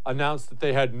announced that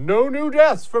they had no new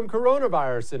deaths from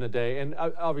coronavirus in a day. And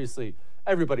obviously,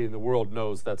 everybody in the world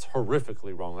knows that's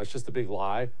horrifically wrong. That's just a big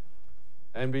lie.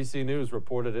 NBC News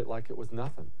reported it like it was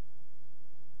nothing.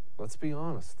 Let's be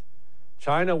honest.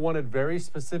 China wanted very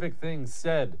specific things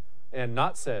said and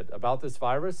not said about this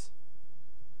virus.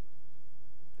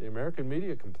 The American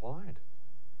media complied.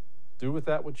 Do with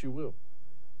that what you will.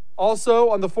 Also,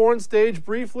 on the foreign stage,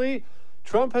 briefly,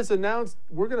 Trump has announced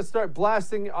we're going to start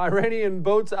blasting Iranian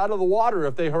boats out of the water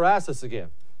if they harass us again.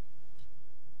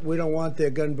 We don't want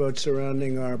their gunboats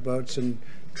surrounding our boats and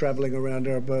traveling around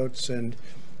our boats and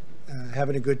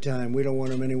having a good time. We don't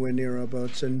want them anywhere near our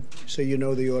boats. And so you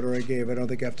know the order I gave. I don't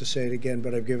think I have to say it again,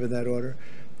 but I've given that order.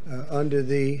 Under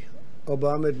the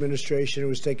Obama administration, it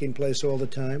was taking place all the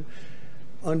time.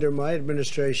 Under my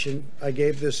administration, I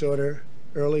gave this order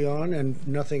early on, and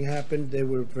nothing happened. They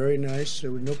were very nice.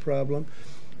 There was no problem.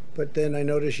 But then I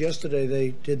noticed yesterday they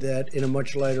did that in a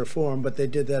much lighter form, but they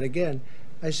did that again.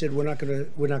 I said, we're not going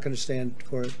to stand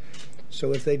for it.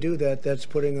 So if they do that, that's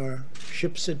putting our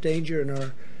ships at danger and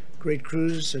our great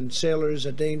crews and sailors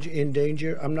in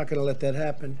danger. I'm not going to let that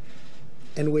happen.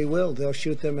 And we will. They'll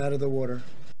shoot them out of the water.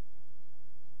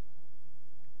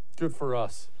 Good for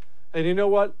us. And you know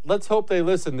what? Let's hope they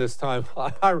listen this time.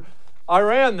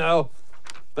 Iran, though,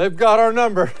 they've got our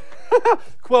number.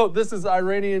 Quote, this is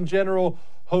Iranian General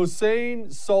Hossein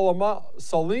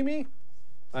Salimi.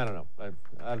 I don't know.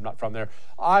 I'm not from there.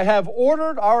 I have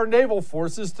ordered our naval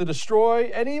forces to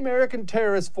destroy any American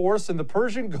terrorist force in the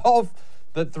Persian Gulf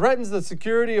that threatens the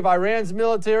security of Iran's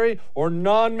military or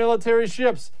non-military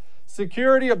ships.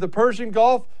 Security of the Persian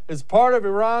Gulf is part of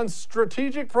Iran's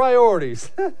strategic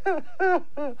priorities.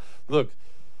 Look,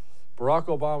 Barack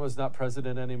Obama's not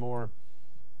president anymore.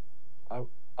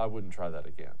 I wouldn't try that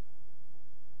again.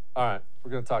 All right,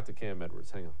 we're going to talk to Cam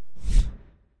Edwards. Hang on.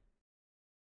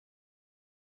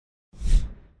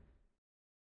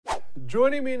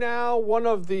 Joining me now, one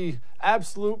of the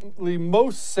absolutely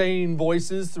most sane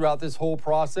voices throughout this whole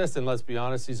process, and let's be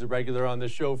honest, he's a regular on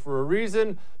this show for a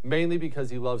reason, mainly because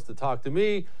he loves to talk to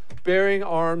me,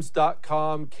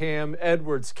 bearingarms.com, Cam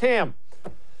Edwards. Cam,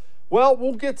 well,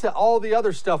 we'll get to all the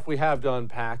other stuff we have to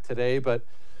unpack today, but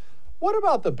what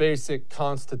about the basic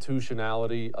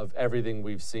constitutionality of everything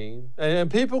we've seen? And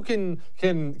people can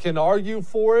argue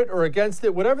for it or against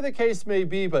it, whatever the case may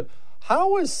be, but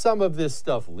how is some of this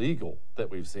stuff legal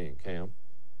that we've seen, Cam?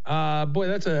 Boy,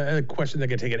 that's a question that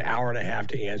could take an hour and a half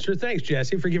to answer. Thanks,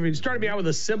 Jesse, for starting me out with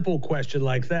a simple question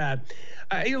like that.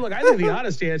 Look, I think the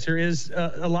honest answer is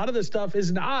a lot of this stuff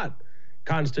is not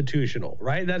constitutional,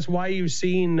 right? That's why you've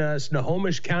seen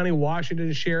Snohomish County,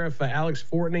 Washington Sheriff Alex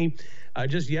Fortney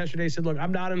just yesterday said, look,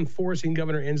 I'm not enforcing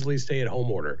Governor Inslee's stay-at-home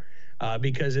order.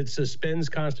 Because it suspends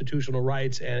constitutional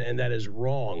rights, and that is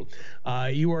wrong.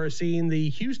 You are seeing the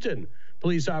Houston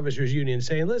Police Officers Union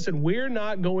saying, listen, we're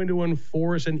not going to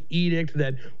enforce an edict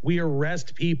that we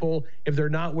arrest people if they're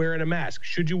not wearing a mask.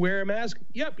 Should you wear a mask?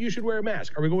 Yep, you should wear a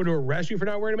mask. Are we going to arrest you for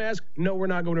not wearing a mask? No, we're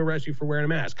not going to arrest you for wearing a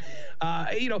mask.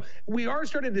 We are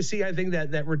starting to see, I think,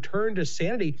 that return to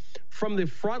sanity from the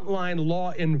frontline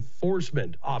law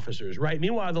enforcement officers, right?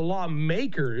 Meanwhile, the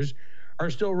lawmakers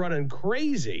are still running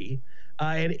crazy.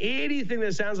 And anything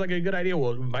that sounds like a good idea,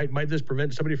 well, might this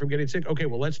prevent somebody from getting sick? Okay,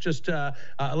 well, let's just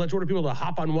let's order people to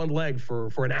hop on one leg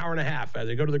for an hour and a half as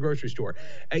they go to the grocery store.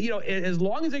 As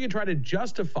long as they can try to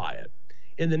justify it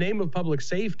in the name of public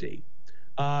safety,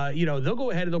 they'll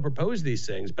go ahead and they'll propose these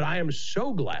things. But I am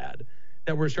so glad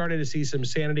that we're starting to see some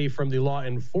sanity from the law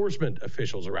enforcement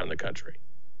officials around the country.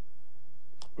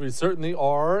 We certainly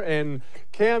are. And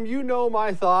Cam, you know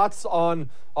my thoughts on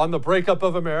the breakup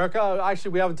of America.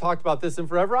 Actually, we haven't talked about this in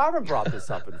forever. I haven't brought this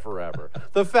up in forever.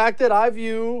 The fact that I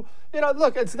view,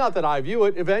 look, it's not that I view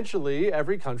it. Eventually,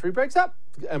 every country breaks up.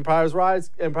 Empires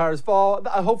rise, empires fall.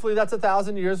 Hopefully that's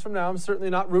 1,000 years from now. I'm certainly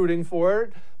not rooting for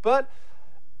it. But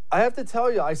I have to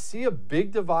tell you, I see a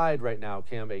big divide right now,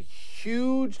 Cam, a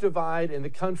huge divide in the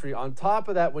country. On top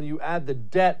of that, when you add the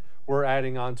debt we're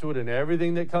adding onto it and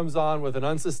everything that comes on with an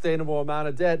unsustainable amount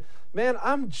of debt, man,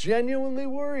 I'm genuinely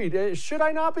worried. Should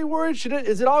I not be worried?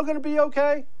 Is it all going to be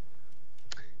okay?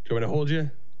 Do you want me to hold you?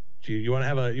 Do you want to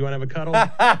have a cuddle?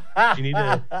 Do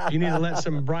you need to let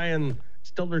some Brian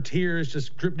Stelter tears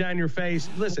just drip down your face?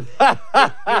 Listen,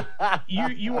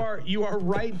 you are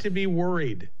right to be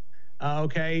worried.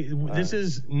 Okay, this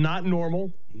is not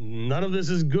normal. None of this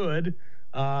is good.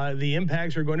 The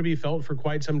impacts are going to be felt for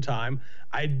quite some time.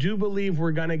 I do believe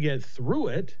we're going to get through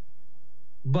it.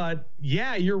 But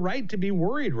yeah, you're right to be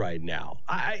worried right now.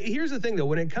 Here's the thing, though,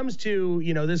 when it comes to,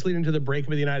 this leading to the breakup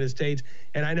of the United States,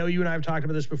 and I know you and I have talked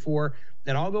about this before,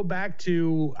 and I'll go back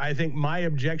to, I think, my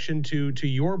objection to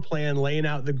your plan laying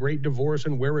out the great divorce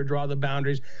and where we draw the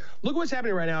boundaries. Look what's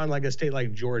happening right now in like a state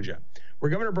like Georgia,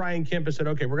 where Governor Brian Kemp has said,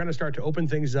 okay, we're going to start to open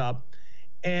things up.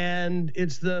 And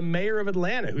it's the mayor of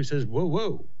Atlanta who says,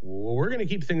 whoa, we're going to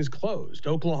keep things closed.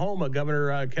 Oklahoma,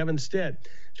 Governor Kevin Stitt,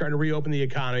 starting to reopen the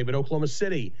economy, but Oklahoma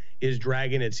City is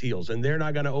dragging its heels, and they're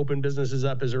not going to open businesses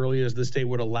up as early as the state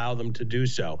would allow them to do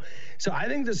so. So I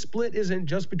think the split isn't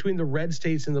just between the red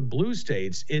states and the blue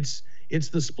states. It's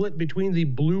the split between the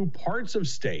blue parts of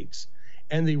states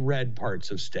and the red parts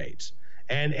of states.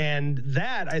 And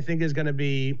that, I think, is going to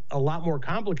be a lot more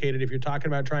complicated if you're talking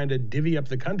about trying to divvy up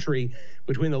the country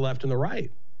between the left and the right.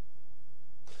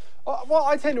 Well,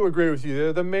 I tend to agree with you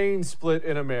there. The main split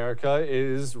in America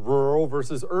is rural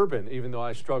versus urban, even though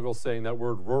I struggle saying that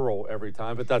word rural every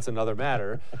time, but that's another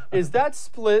matter. Is that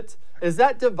split, is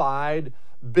that divide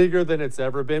bigger than it's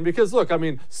ever been? Because, look, I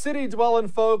mean, city-dwelling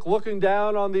folk looking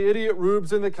down on the idiot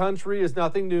rubes in the country is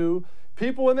nothing new.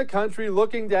 People in the country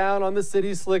looking down on the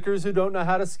city slickers who don't know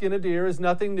how to skin a deer is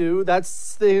nothing new.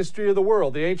 That's the history of the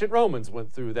world. The ancient Romans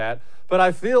went through that. But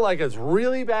I feel like it's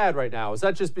really bad right now. Is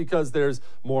that just because there's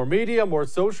more media, more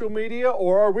social media,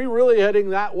 or are we really heading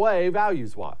that way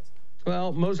values-wise?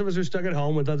 Well, most of us are stuck at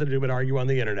home with nothing to do but argue on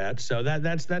the internet. So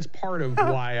that's part of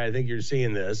why I think you're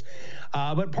seeing this.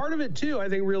 But part of it, too, I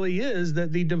think really is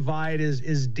that the divide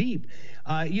is deep.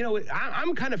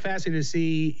 I'm kind of fascinated to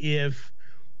see if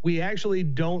we actually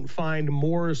don't find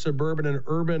more suburban and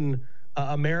urban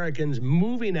Americans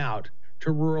moving out to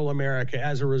rural America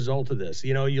as a result of this.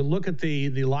 You look at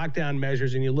the lockdown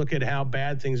measures and you look at how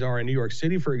bad things are in New York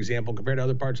City, for example, compared to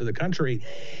other parts of the country.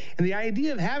 And the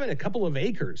idea of having a couple of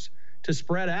acres to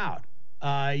spread out,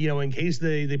 in case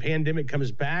the pandemic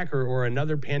comes back or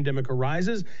another pandemic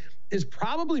arises, is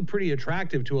probably pretty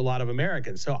attractive to a lot of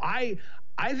Americans. So I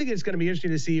think it's going to be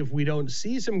interesting to see if we don't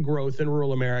see some growth in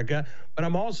rural America. But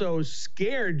I'm also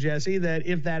scared, Jesse, that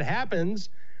if that happens,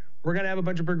 we're going to have a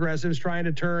bunch of progressives trying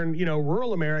to turn,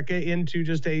 rural America into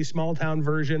just a small town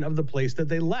version of the place that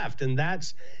they left. And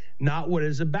that's not what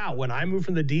it's about. When I moved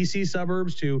from the D.C.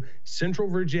 suburbs to Central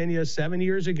Virginia 7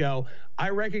 years ago, I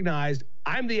recognized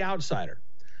I'm the outsider.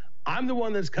 I'm the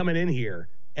one that's coming in here.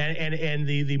 And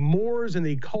the mores and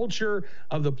the culture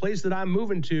of the place that I'm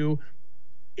moving to,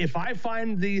 if I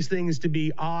find these things to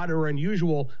be odd or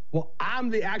unusual, well, I'm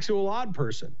the actual odd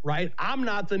person, right? I'm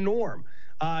not the norm.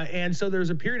 And so there's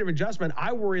a period of adjustment.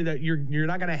 I worry that you're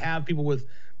not going to have people with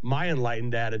my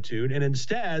enlightened attitude, and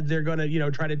instead they're going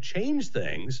to, try to change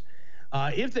things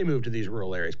if they move to these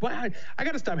rural areas. But I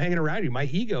got to stop hanging around you. My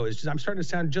ego is I'm starting to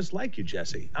sound just like you,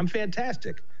 Jesse. I'm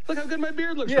fantastic. Look how good my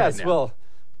beard looks right now. Yes, well,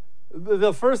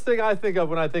 the first thing I think of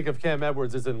when I think of Cam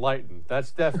Edwards is enlightened.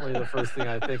 That's definitely the first thing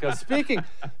I think of.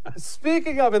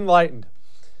 Speaking of enlightened,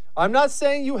 I'm not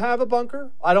saying you have a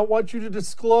bunker. I don't want you to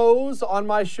disclose on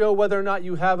my show whether or not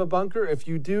you have a bunker. If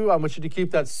you do, I want you to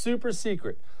keep that super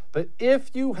secret. But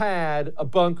if you had a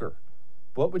bunker,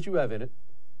 what would you have in it?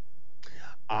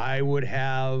 I would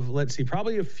have,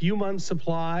 probably a few months'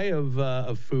 supply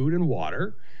of food and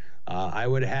water. I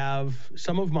would have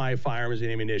some of my firearms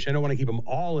and ammunition. I don't want to keep them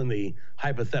all in the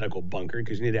hypothetical bunker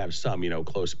because you need to have some,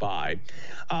 close by.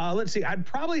 I'd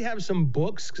probably have some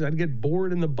books because I'd get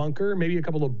bored in the bunker, maybe a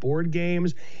couple of board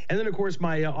games. And then, of course,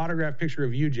 my autographed picture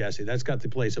of you, Jesse. That's got the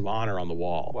place of honor on the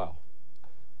wall. Wow.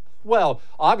 Well,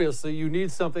 obviously, you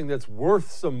need something that's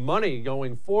worth some money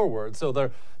going forward. So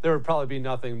there would probably be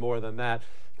nothing more than that.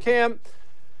 Cam,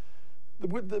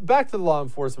 back to the law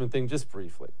enforcement thing just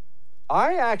briefly.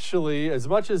 I actually, as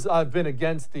much as I've been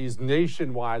against these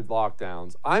nationwide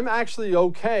lockdowns, I'm actually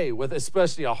okay with,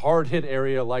 especially a hard-hit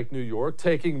area like New York,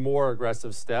 taking more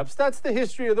aggressive steps. That's the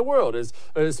history of the world,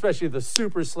 especially the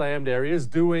super slammed areas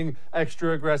doing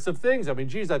extra aggressive things. I mean,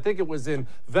 geez, I think it was in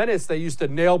Venice they used to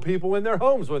nail people in their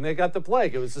homes when they got the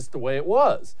plague. It was just the way it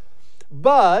was.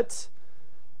 But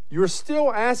you're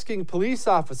still asking police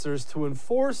officers to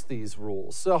enforce these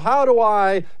rules. So how do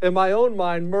I, in my own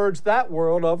mind, merge that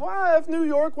world of, well, if New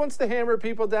York wants to hammer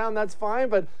people down, that's fine,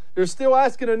 but you're still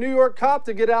asking a New York cop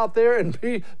to get out there and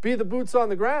be the boots on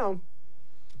the ground.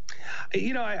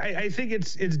 I think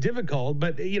it's difficult,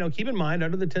 but, keep in mind,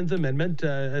 under the 10th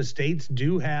Amendment, states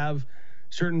do have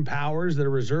certain powers that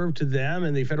are reserved to them,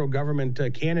 and the federal government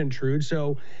can intrude.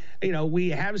 So, we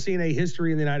have seen a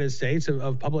history in the United States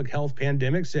of public health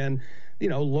pandemics, and,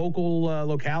 local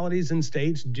localities and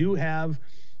states do have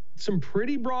some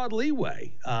pretty broad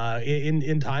leeway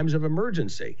in times of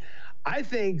emergency. I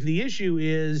think the issue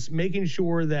is making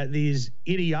sure that these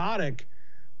idiotic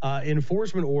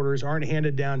enforcement orders aren't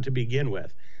handed down to begin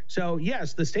with. So,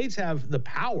 yes, the states have the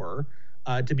power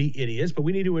to be idiots, but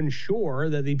we need to ensure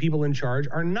that the people in charge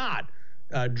are not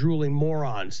drooling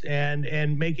morons,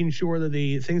 and making sure that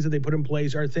the things that they put in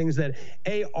place are things that,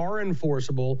 A, are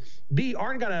enforceable, B,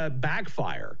 aren't going to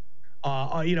backfire.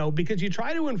 Because you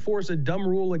try to enforce a dumb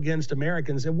rule against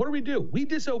Americans, and what do? We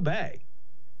disobey.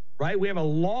 Right? We have a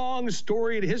long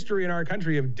storied history in our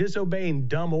country of disobeying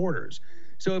dumb orders.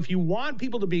 So if you want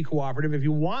people to be cooperative, if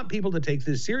you want people to take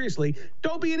this seriously,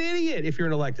 don't be an idiot if you're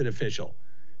an elected official.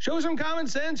 Show some common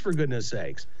sense, for goodness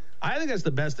sakes. I think that's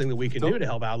the best thing that we can do to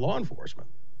help out law enforcement.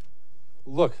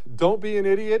 Look, don't be an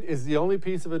idiot is the only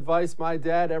piece of advice my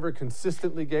dad ever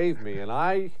consistently gave me. And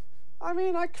I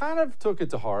kind of took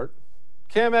it to heart.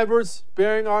 Cam Edwards,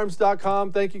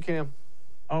 BearingArms.com. Thank you, Cam.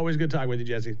 Always good talking with you,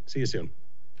 Jesse. See you soon.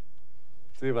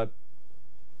 See you, bud.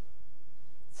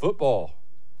 Football.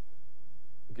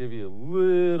 I'll give you a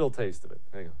little taste of it.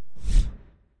 Hang on.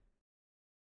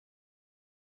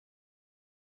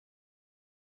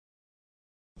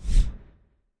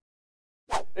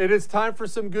 It is time for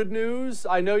some good news.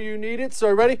 I know you need it. So, are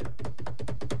you ready?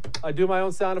 I do my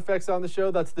own sound effects on the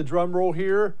show. That's the drum roll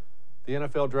here. The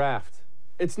NFL draft.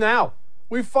 It's now.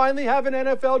 We finally have an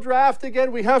NFL draft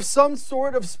again. We have some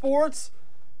sort of sports.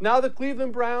 Now the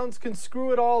Cleveland Browns can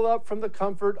screw it all up from the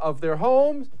comfort of their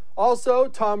homes. Also,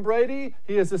 Tom Brady,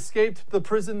 he has escaped the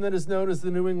prison that is known as the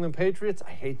New England Patriots.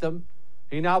 I hate them.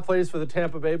 He now plays for the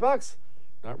Tampa Bay Bucks.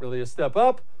 Not really a step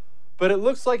up, but it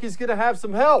looks like he's going to have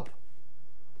some help.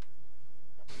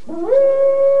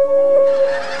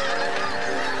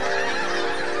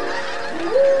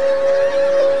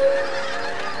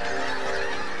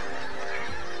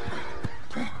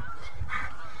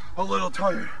 A little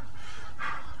tired,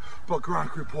 but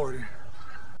Gronk reported.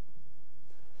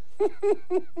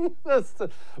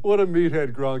 What a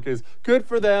meathead Gronk is. Good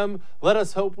for them. Let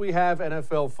us hope we have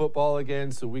NFL football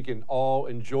again so we can all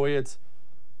enjoy it.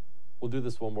 We'll do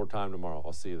this one more time tomorrow.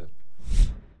 I'll see you then.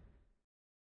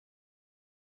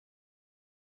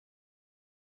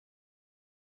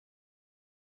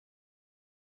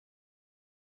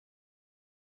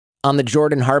 On the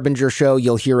Jordan Harbinger Show,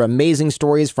 you'll hear amazing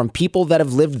stories from people that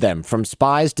have lived them, from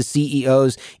spies to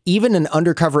CEOs, even an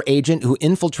undercover agent who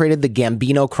infiltrated the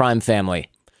Gambino crime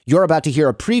family. You're about to hear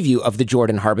a preview of the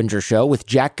Jordan Harbinger Show with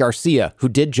Jack Garcia, who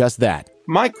did just that.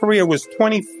 My career was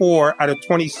 24 out of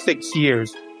 26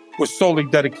 years was solely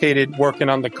dedicated working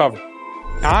undercover.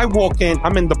 Now I walk in,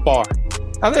 I'm in the bar.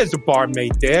 Now there's a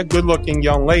barmaid there, good-looking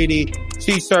young lady.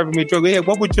 She's serving me a drink. Hey,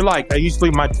 what would you like?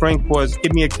 My drink was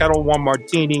give me a Kettle One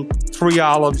martini, 3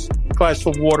 olives, glass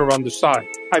of water on the side.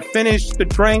 I finish the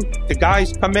drink. The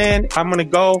guys come in. I'm going to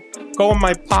go in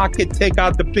my pocket, take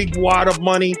out the big wad of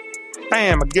money.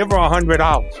 Bam, I give her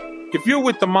 $100. If you're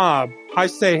with the mob, I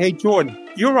say, hey, Jordan,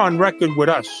 you're on record with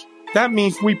us. That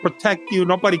means we protect you.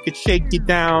 Nobody could shake you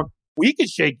down. We could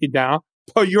shake you down,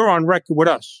 but you're on record with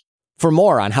us. For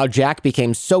more on how Jack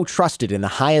became so trusted in the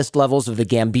highest levels of the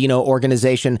Gambino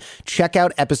organization, check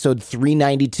out episode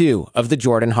 392 of The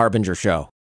Jordan Harbinger Show.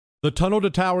 The Tunnel to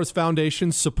Towers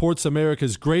Foundation supports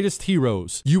America's greatest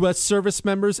heroes, U.S. service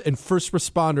members and first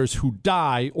responders who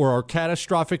die or are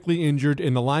catastrophically injured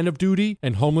in the line of duty,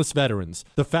 and homeless veterans.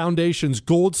 The foundation's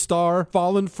Gold Star,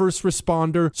 Fallen First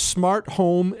Responder, Smart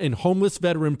Home, and Homeless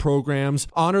Veteran programs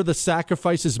honor the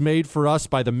sacrifices made for us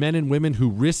by the men and women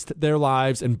who risked their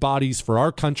lives and bodies for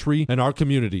our country and our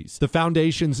communities. The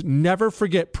foundation's Never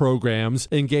Forget programs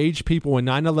engage people in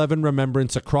 9/11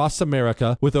 remembrance across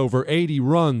America with over 80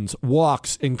 runs,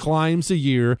 walks, and climbs a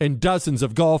year, and dozens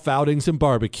of golf outings and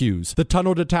barbecues. The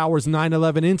Tunnel to Towers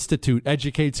 9/11 Institute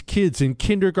educates kids in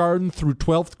kindergarten through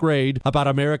 12th grade about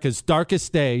America's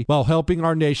darkest day while helping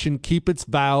our nation keep its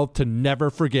vow to never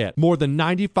forget. More than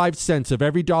 95 cents of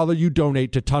every dollar you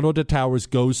donate to Tunnel to Towers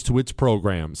goes to its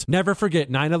programs. Never forget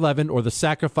 9/11 or the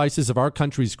sacrifices of our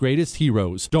country's greatest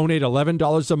heroes. Donate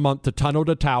 $11 a month to Tunnel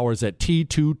to Towers at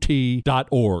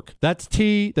T2T.org. That's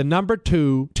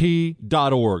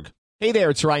T2T.org. Hey there,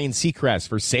 it's Ryan Seacrest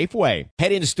for Safeway.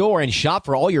 Head in store and shop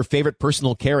for all your favorite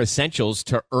personal care essentials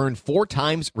to earn 4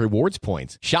 times rewards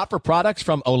points. Shop for products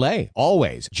from Olay,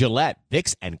 Always, Gillette,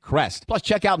 Vicks, and Crest. Plus,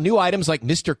 check out new items like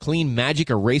Mr. Clean Magic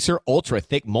Eraser Ultra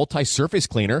Thick Multi-Surface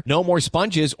Cleaner. No more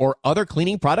sponges or other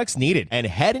cleaning products needed. And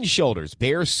Head & Shoulders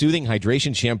Bare Soothing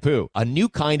Hydration Shampoo, a new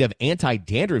kind of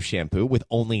anti-dandruff shampoo with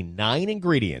only 9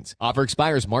 ingredients. Offer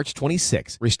expires March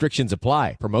 26. Restrictions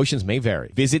apply. Promotions may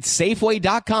vary. Visit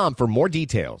Safeway.com for more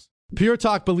details. Pure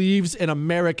Talk believes in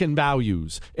American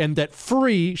values and that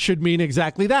free should mean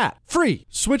exactly that. Free.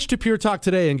 Switch to Pure Talk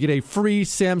today and get a free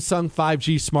Samsung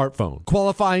 5G smartphone.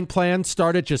 Qualifying plans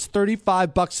start at just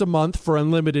 $35 a month for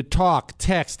unlimited talk,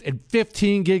 text, and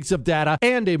 15 gigs of data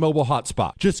and a mobile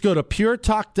hotspot. Just go to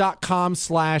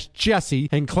puretalk.com/Jesse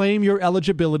and claim your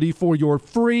eligibility for your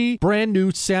free brand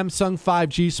new Samsung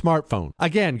 5G smartphone.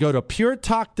 Again, go to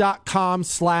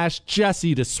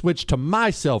puretalk.com/Jesse to switch to my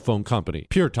cell phone company,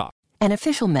 Pure Talk. An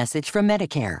official message from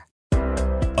Medicare.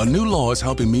 A new law is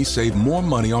helping me save more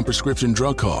money on prescription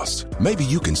drug costs. Maybe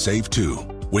you can save too.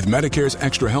 With Medicare's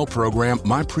Extra Help program,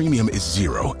 my premium is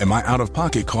 $0 and my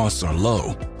out-of-pocket costs are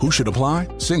low. Who should apply?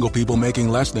 Single people making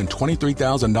less than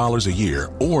 $23,000 a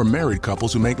year or married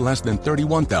couples who make less than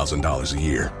 $31,000 a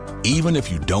year. Even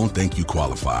if you don't think you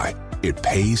qualify, it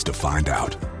pays to find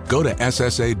out. Go to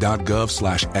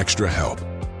ssa.gov/extra help.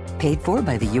 Paid for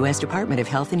by the U.S. Department of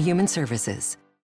Health and Human Services.